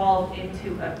can evolve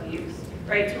into abuse,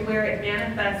 right? To where it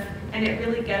manifests and it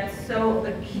really gets so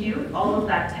acute, all of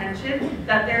that tension,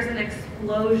 that there's an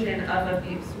explosion of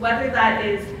abuse. Whether that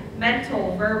is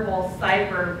mental, verbal,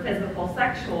 cyber, physical,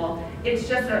 sexual, it's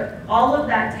just all of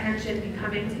that tension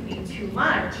becoming to be too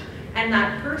much, and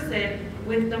that person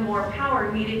with the more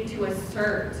power needing to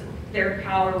assert their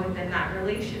power within that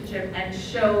relationship and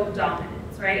show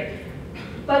dominance, right?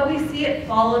 But we see it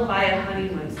followed by a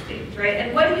honeymoon stage, right?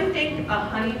 And what do you think a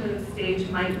honeymoon stage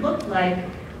might look like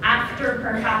after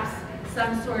perhaps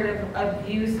some sort of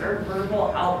abuse or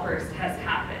verbal outburst has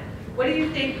happened? What do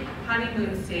you think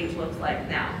honeymoon stage looks like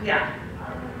now? Yeah.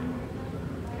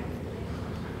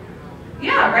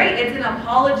 Yeah, right? It's an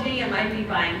apology. It might be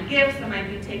buying gifts. It might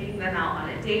be taking them out on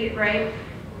a date, right?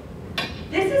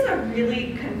 This is a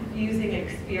really confusing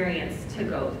experience to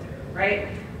go through, right?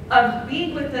 Of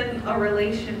being within a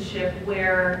relationship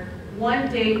where one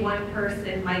day one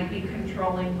person might be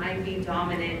controlling, might be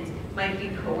dominant, might be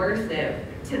coercive,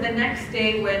 to the next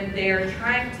day when they're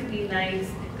trying to be nice,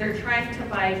 they're trying to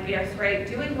buy gifts, right?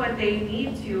 Doing what they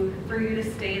need to for you to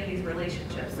stay in these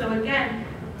relationships. So again,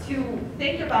 to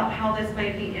think about how this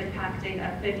might be impacting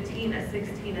a 15, a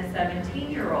 16, a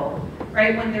 17-year-old,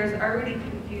 right? When there's already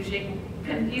confusion,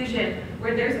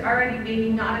 where there's already maybe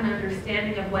not an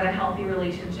understanding of what a healthy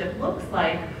relationship looks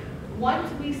like.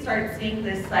 Once we start seeing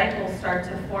this cycle start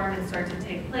to form and start to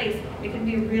take place, it can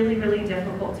be really, really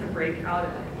difficult to break out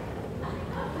of it.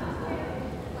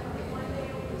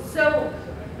 So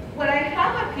what I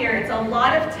have up here, it's a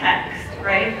lot of text,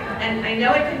 right? And I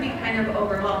know it can be kind of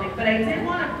overwhelming, but I did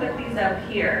want to put these up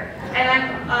here. And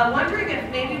I'm wondering if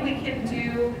maybe we can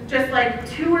do just like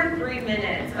 2 or 3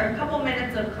 minutes, or a couple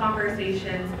minutes of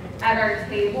conversations at our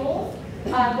tables.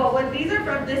 But what these are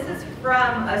from, this is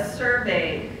from a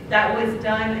survey that was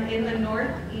done in the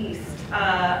Northeast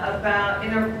about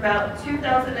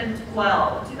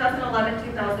 2012, 2011,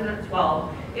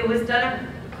 2012. It was done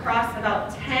across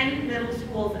about 10 middle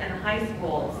schools and high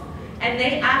schools. And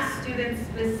they asked students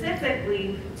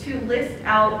specifically to list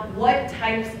out what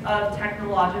types of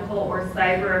technological or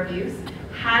cyber abuse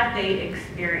had they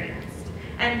experienced.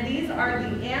 And these are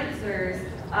the answers,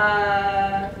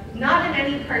 not in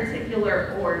any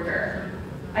particular order.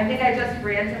 I think I just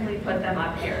randomly put them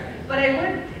up here. But I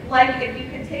would like if you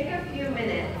could take a few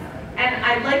minutes, and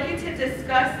I'd like you to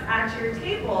discuss at your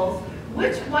tables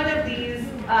which one of these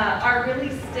are really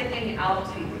sticking out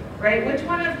to you, right? Which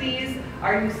one of these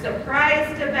are you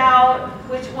surprised about?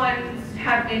 Which ones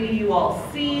have maybe you all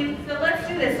seen? So let's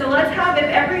do this. So let's have at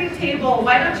every table,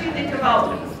 why don't you think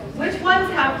about which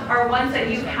ones are ones that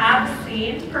you have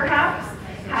seen, perhaps?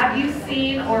 Have you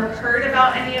seen or heard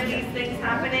about any of these things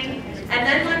happening? And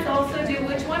then let's also do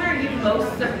which one are you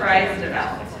most surprised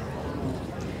about?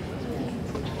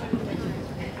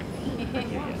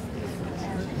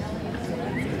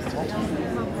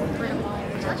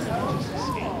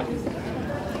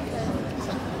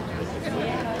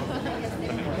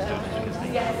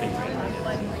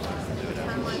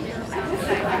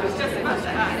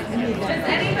 Does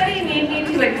anybody need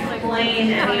me to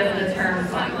explain any of the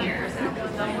terms on here?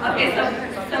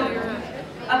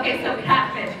 Okay, so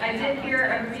catfish. I did hear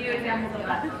a few examples of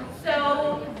that.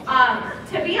 So,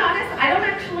 to be honest, I don't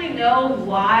actually know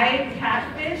why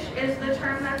catfish is the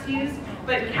term that's used,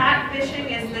 but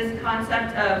catfishing is this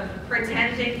concept of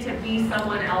pretending to be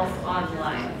someone else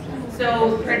online.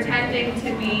 So pretending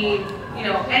to be,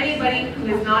 anybody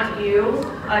who is not you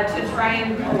to try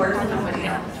and coerce somebody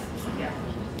else. Yeah.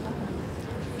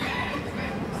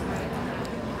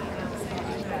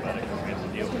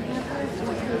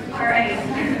 All right.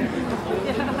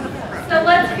 So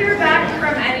let's hear back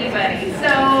from anybody.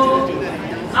 So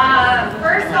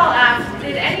first I'll ask,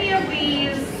 did any of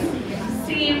these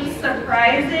seem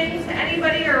surprising to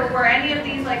anybody, or were any of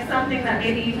these like something that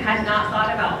maybe you had not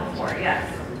thought about before? Yes?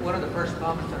 One of the first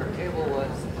comments on our table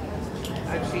was,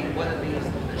 I've seen one of these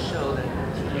in the show that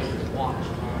teenagers watch.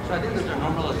 So I think there's a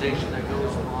normalization that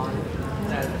goes on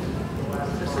that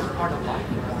this is part of life.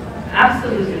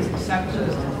 Absolutely. It's accepted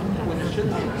when it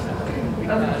shouldn't be accepted.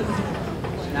 Because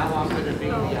now I'm going to be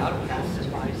the outcast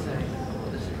if I say,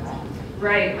 this is wrong.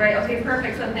 Right. Okay,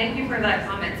 perfect. So thank you for that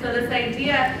comment. So this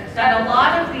idea that a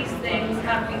lot of these things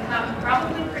have become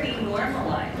probably pretty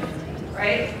normalized,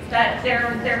 right? That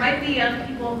there might be young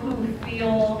people who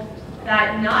feel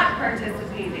that not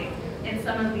participating in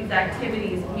some of these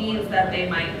activities means that they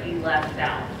might be left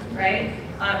out, right?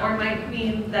 Or might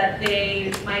mean that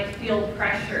they might feel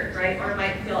pressured, right? Or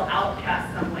might feel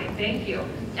outcast some way. Thank you.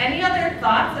 Any other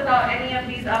thoughts about any of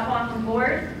these up on the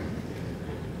board?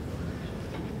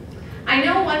 I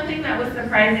know one thing that was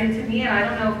surprising to me, and I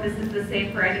don't know if this is the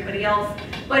same for anybody else,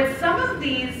 but some of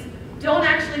these don't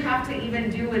actually have to even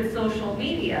do with social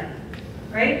media,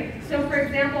 right? So for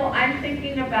example, I'm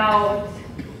thinking about,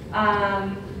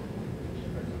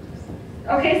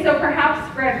 okay, so perhaps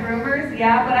spread rumors,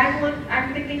 yeah, but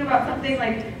I'm thinking about something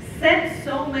like sent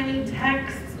so many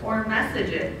texts or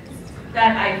messages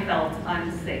that I felt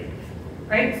unsafe,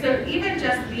 right? So even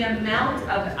just the amount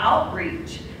of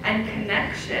outreach and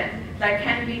connection that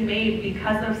can be made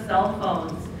because of cell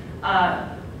phones,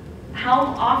 how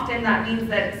often that means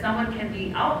that someone can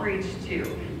be outreached to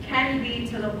can be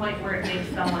to the point where it makes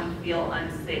someone feel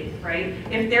unsafe, right?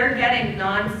 If they're getting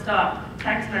nonstop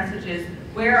text messages,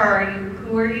 where are you,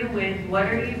 who are you with, what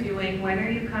are you doing, when are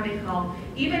you coming home,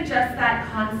 even just that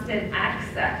constant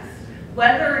access,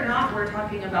 whether or not we're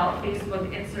talking about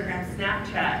Facebook, Instagram,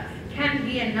 Snapchat, can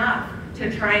be enough to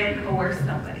try and coerce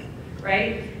somebody,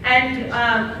 right? And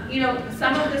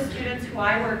some of the students who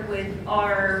I work with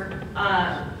are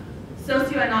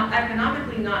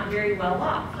socioeconomically not very well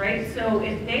off, right? So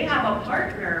if they have a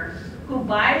partner who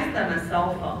buys them a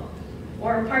cell phone,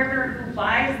 or a partner who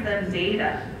buys them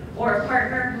data, or a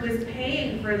partner who is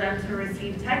paying for them to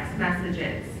receive text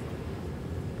messages,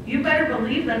 you better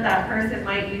believe that that person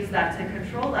might use that to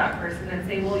control that person and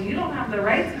say, well, you don't have the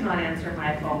right to not answer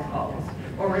my phone calls,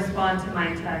 or respond to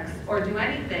my texts, or do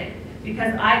anything,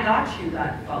 because I got you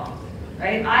that phone,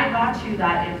 right? I got you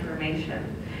that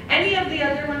information. Any of the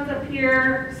other ones up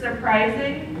here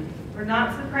surprising or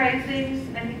not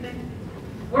surprising? Anything?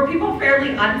 Were people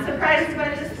fairly unsurprised by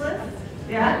this list?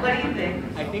 Yeah, what do you think?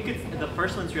 I think the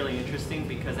first one's really interesting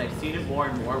because I've seen it more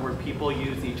and more where people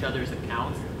use each other's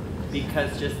accounts,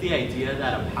 because just the idea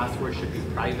that a password should be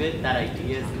private, that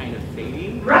idea is kind of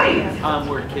fading. Right.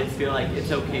 Where kids feel like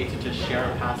it's okay to just share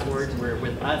a password, where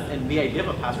with us, and the idea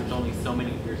of a password is only so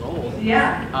many years old.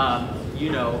 Yeah.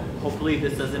 Hopefully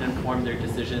this doesn't inform their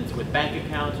decisions with bank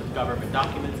accounts, with government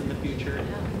documents in the future,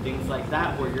 things like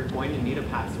that, where you're going to need a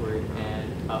password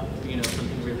and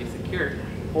something really secure.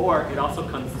 Or it also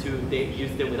comes to, they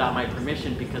used it without my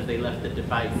permission because they left the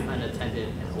device unattended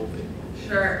and open.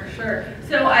 Sure.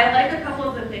 So I like a couple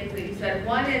of the things that you said.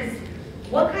 One is,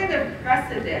 what kind of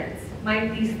precedents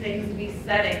might these things be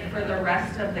setting for the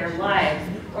rest of their lives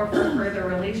or for further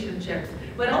relationships?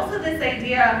 but also this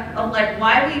idea of like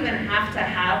why we even have to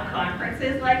have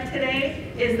conferences like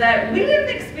today is that we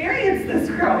didn't experience this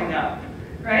growing up,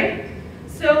 right?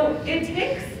 So it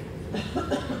takes,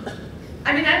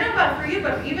 I mean, I don't know about for you,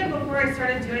 but even before I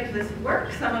started doing this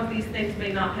work, some of these things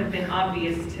may not have been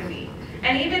obvious to me.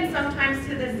 And even sometimes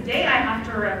to this day, I have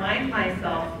to remind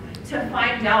myself to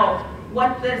find out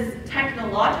what this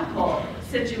technological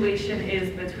situation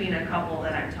is between a couple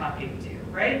that I'm talking to,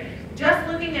 right? Just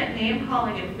looking at name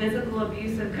calling and physical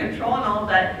abuse and control and all of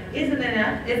that isn't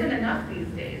enough these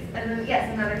days. And then,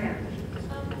 yes, another hand.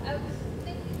 I was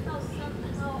thinking how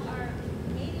somehow our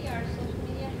media, our social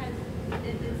media has,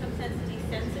 in some sense,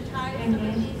 desensitized some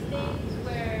of these things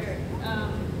where,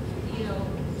 you know,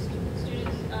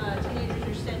 students, teenagers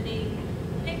are sending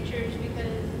pictures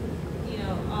because, you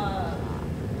know,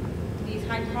 these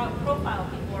high-profile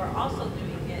people are also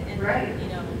doing it, and you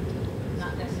know,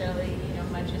 not necessarily, you know,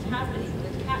 much is happening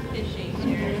with catfishing.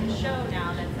 There's a show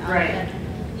now that's out that,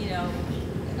 you know,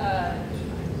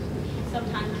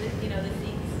 sometimes you know the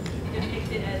scenes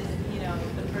depicted as, you know,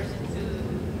 the person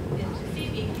who is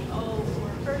deceiving, oh,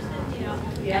 poor person, you know,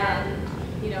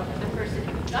 and you know, the person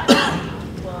who got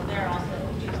deceived, well, they're also,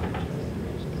 you know,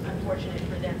 unfortunate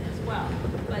for them as well.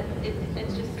 But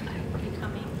it's just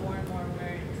becoming more and more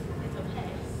where it's okay.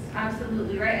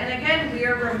 Absolutely right. And again, we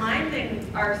are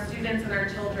reminding our students and our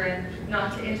children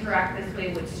not to interact this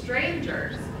way with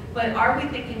strangers. But are we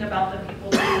thinking about the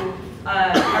people who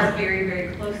are very,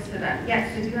 very close to them?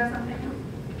 Yes, did you have something?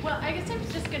 Well, I guess I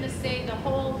was just going to say the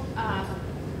whole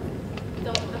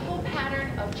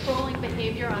pattern of trolling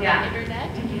behavior on the internet,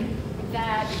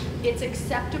 that it's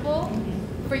acceptable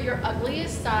for your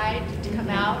ugliest side to come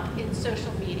out in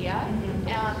social media,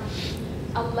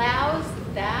 allows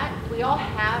that. We all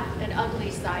have an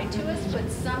ugly side to us, but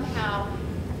somehow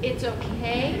it's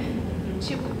okay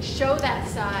to show that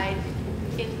side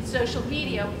in social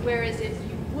media, whereas if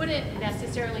you wouldn't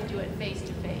necessarily do it face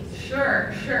to face.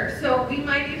 Sure, sure. So we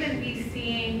might even be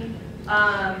seeing,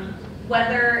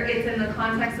 whether it's in the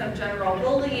context of general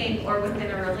bullying or within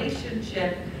a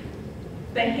relationship,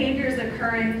 behaviors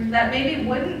occurring that maybe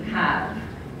wouldn't have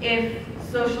if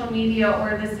social media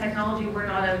or this technology were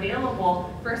not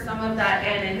available for some of that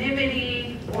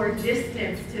anonymity or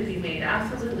distance to be made.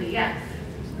 Absolutely, yes.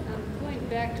 Going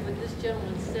back to what this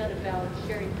gentleman said about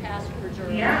sharing passwords or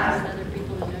allowing other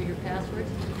people to know your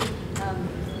passwords,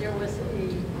 there was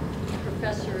a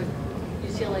professor at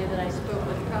UCLA that I spoke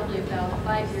with probably about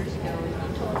 5 years ago,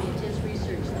 and he told me in his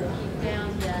research that he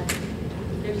found that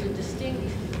there's a distinct,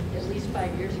 at least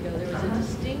 5 years ago, there was a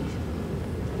distinct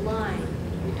line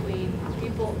between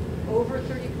people over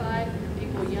 35 and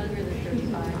people younger than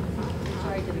 35.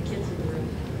 Sorry to the kids in the room.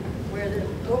 Where the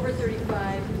over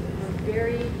 35 were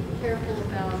very careful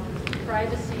about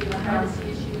privacy and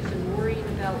privacy issues and worrying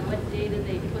about what data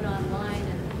they put online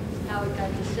and how it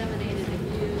got disseminated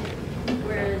and used,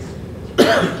 whereas the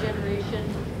younger generation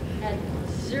had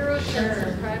zero sense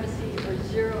of privacy or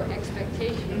zero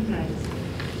expectation of privacy.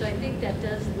 So I think that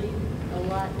does lead a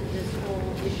lot to this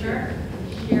whole issue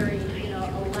of sharing, you know,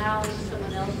 allowing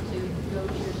someone else to go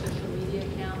to your social media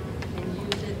account and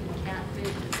use it and catfish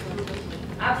and so on and so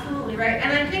forth. Absolutely right.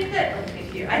 And I think that,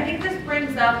 thank you, I think this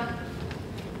brings up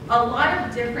a lot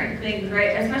of different things,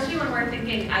 right? Especially when we're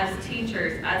thinking as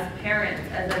teachers, as parents,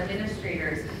 as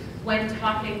administrators, when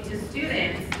talking to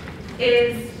students,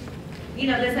 is, you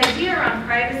know, this idea around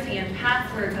privacy and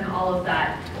passwords and all of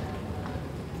that.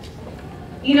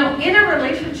 You know, in a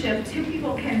relationship, two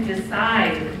people can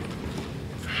decide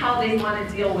how they want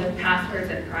to deal with passwords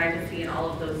and privacy and all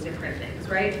of those different things,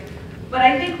 right? But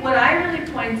I think what I really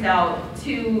point out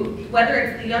to, whether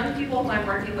it's the young people who I'm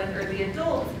working with or the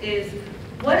adults, is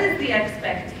what is the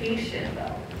expectation,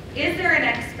 though? Is there an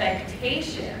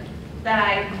expectation that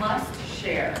I must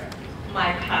share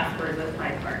my password with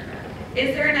my partner?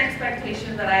 Is there an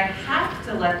expectation that I have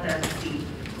to let them see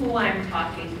who I'm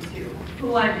talking to,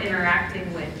 who I'm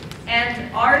interacting with?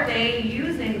 And are they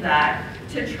using that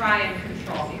to try and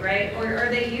control me, right? Or are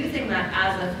they using that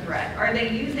as a threat? Are they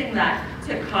using that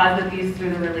to cause abuse through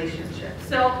the relationship?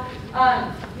 So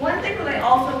one thing that I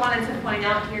also wanted to point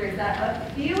out here is that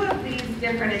a few of these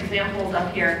different examples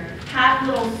up here have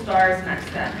little stars next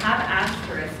to them, have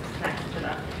asterisks next to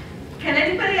them. Can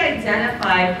anybody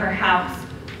identify perhaps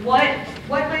what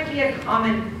might be a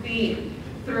common theme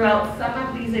throughout some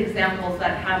of these examples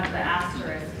that have the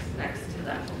asterisks next to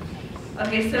them?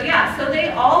 Okay, so yeah, so they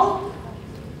all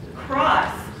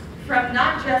cross from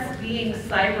not just being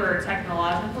cyber or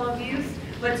technological abuse,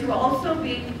 but to also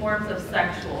being forms of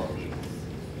sexual abuse.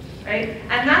 right?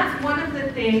 And that's one of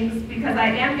the things, because I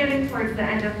am getting towards the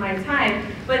end of my time,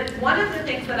 but one of the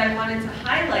things that I wanted to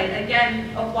highlight,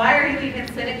 again, of why are you even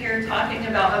sitting here talking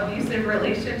about abusive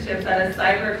relationships at a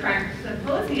cybercrime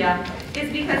symposium,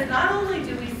 is because not only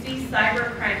do we see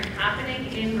cybercrime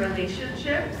happening in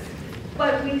relationships,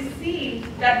 but we see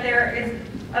that there is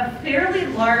a fairly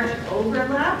large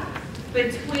overlap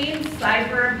between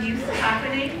cyber abuse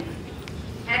happening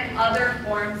and other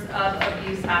forms of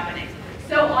abuse happening.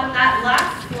 So on that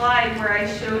last slide where I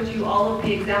showed you all of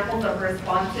the examples of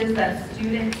responses that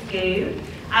students gave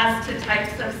as to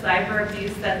types of cyber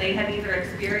abuse that they had either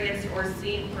experienced or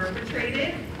seen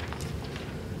perpetrated,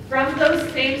 from those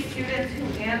same students who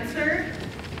answered,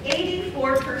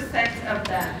 84% of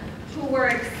them who were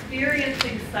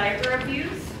experiencing cyber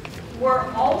abuse were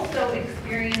also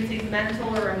experiencing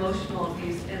mental or emotional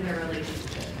abuse in their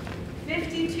relationship.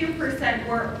 52%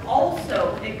 were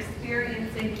also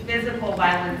experiencing physical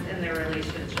violence in their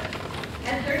relationship.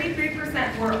 And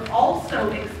 33% were also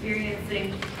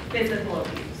experiencing physical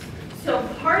abuse. So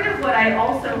part of what I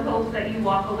also hope that you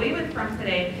walk away with from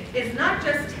today is not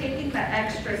just taking the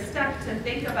extra step to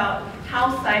think about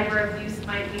how cyber abuse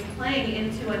might be playing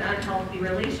into an unhealthy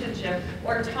relationship,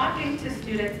 or talking to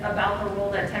students about the role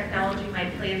that technology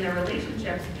might play in their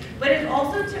relationships, but it's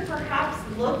also to perhaps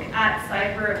look at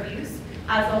cyber abuse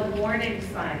as a warning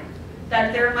sign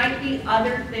that there might be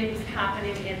other things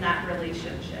happening in that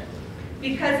relationship.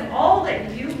 Because all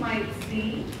that you might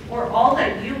see or all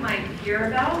that you might hear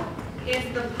about is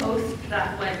the post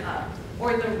that went up,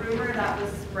 or the rumor that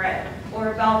was spread,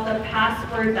 or about the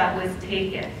password that was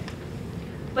taken.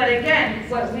 But again,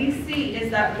 what we see is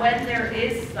that when there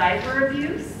is cyber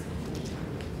abuse,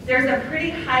 there's a pretty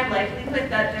high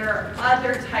likelihood that there are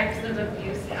other types of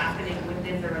abuse happening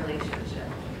within the relationship.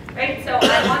 Right? So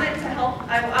I wanted to help,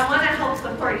 I want to help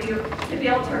support you to be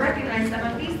able to recognize some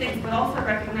of these things, but also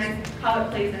recognize how it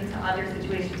plays into other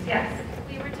situations. Yes?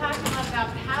 We were talking a lot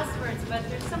about passwords, but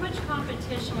there's so much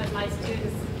competition with my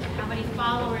students, how many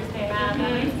followers they have, how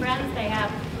many friends they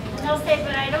have. And they'll say,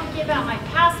 but I don't give out my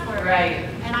password. Right.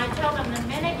 And I tell them, the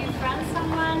minute you friend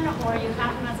someone or you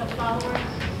have them as a follower,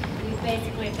 you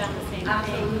basically have done the same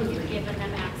thing. You've given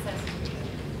them access to you.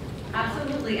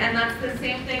 Absolutely, and that's the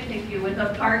same thing, thank you, with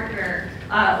a partner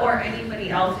or anybody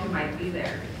else who might be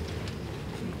there.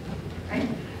 Right?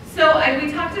 So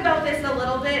we talked about this a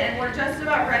little bit, and we're just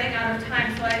about running out of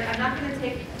time, so I'm not going to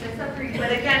take this up for you.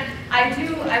 But again, I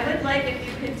would like if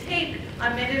you could take a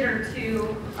minute or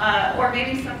two, or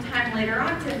maybe sometime later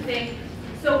on, to think,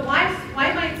 so why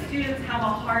might students have a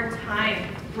hard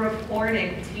time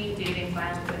reporting teen dating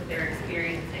violence that they're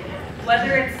experiencing?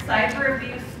 Whether it's cyber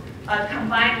abuse,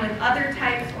 combined with other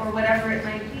types or whatever it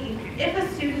might be, if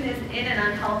a student is in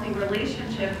an unhealthy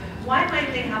relationship, why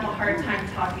might they have a hard time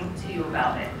talking to you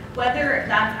about it? Whether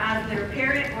that's as their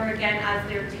parent or again as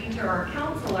their teacher or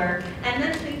counselor, and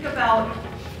then think about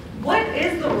what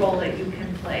is the role that you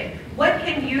can play? What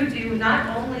can you do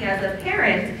not only as a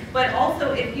parent, but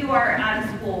also if you are at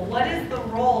a school, what is the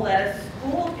role that a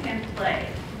school can play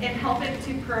in helping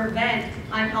to prevent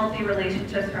unhealthy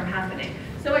relationships from happening?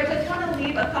 So I just want to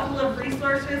leave a couple of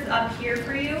resources up here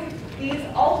for you.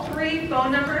 All three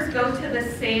phone numbers go to the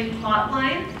same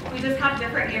hotline. We just have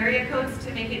different area codes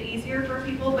to make it easier for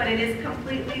people, but it is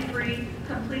completely free,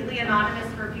 completely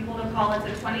anonymous for people to call. It's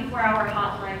a 24-hour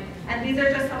hotline. And these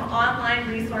are just some online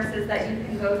resources that you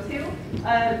can go to.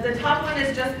 The top one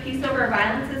is just Peace Over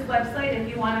Violence's website if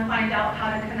you want to find out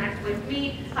how to connect with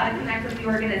me, how to connect with the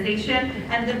organization.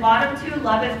 And the bottom two,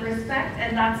 Love is Respect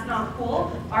and That's Not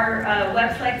Cool, are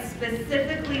websites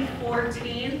specifically for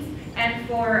teens and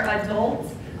for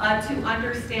adults to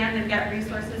understand and get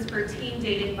resources for teen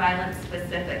dating violence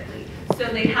specifically. So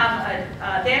they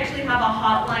actually have a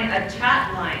hotline, a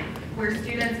chat line, where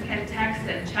students can text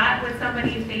and chat with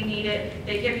somebody if they need it.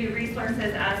 They give you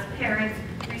resources as parents,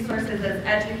 resources as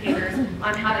educators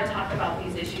on how to talk about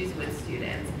these issues with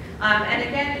students. And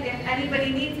again, if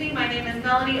anybody needs me, my name is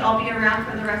Melodie. I'll be around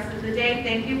for the rest of the day.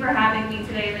 Thank you for having me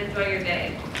today, and enjoy your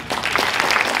day.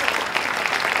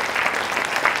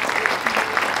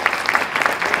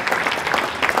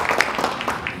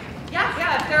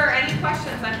 Yeah, if there are any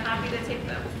questions, I'm happy to take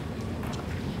them.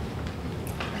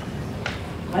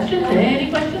 Questions? Any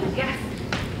questions? Yes.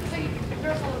 So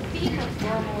there's a theme of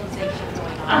normalization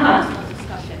going on in this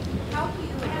discussion. How do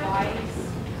you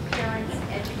advise parents,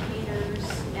 educators,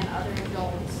 and other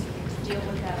adults to deal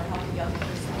with that or help a young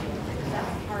person deal with it? Because that's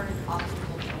a hard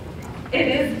obstacle to overcome.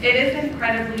 It is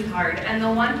incredibly hard. And the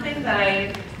one thing that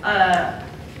I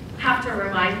have to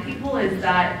remind people is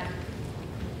that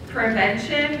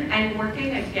prevention and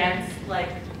working against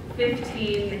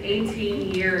 15,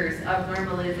 18 years of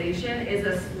normalization is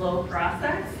a slow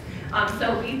process.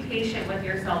 So be patient with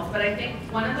yourselves. But I think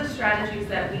one of the strategies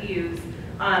that we use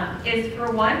is,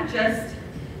 for one, just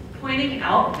pointing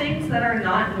out things that are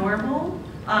not normal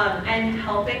and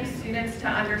helping students to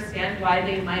understand why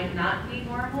they might not be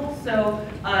normal. So,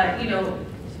 you know,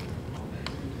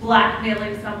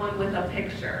 blackmailing someone with a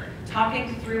picture,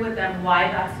 talking through with them why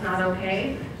that's not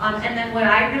okay. And then what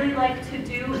I really like to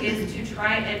do is to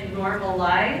try and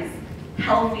normalize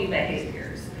healthy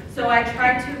behaviors. So I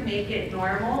try to make it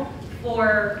normal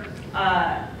for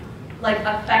like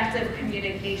effective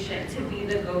communication to be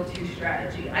the go-to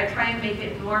strategy. I try and make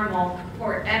it normal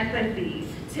for empathy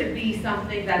to be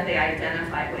something that they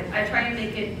identify with. I try and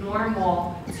make it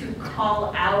normal to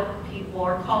call out people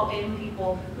or call in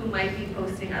people who might be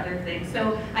posting other things.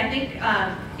 So I think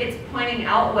it's pointing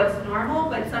out what's normal,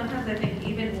 but sometimes I think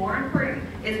even more important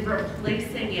is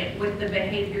replacing it with the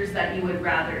behaviors that you would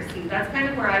rather see. That's kind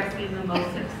of where I've seen the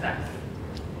most success.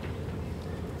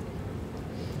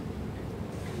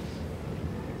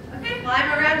 Okay, well,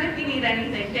 I'm around if you need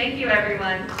anything. Thank you,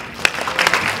 everyone.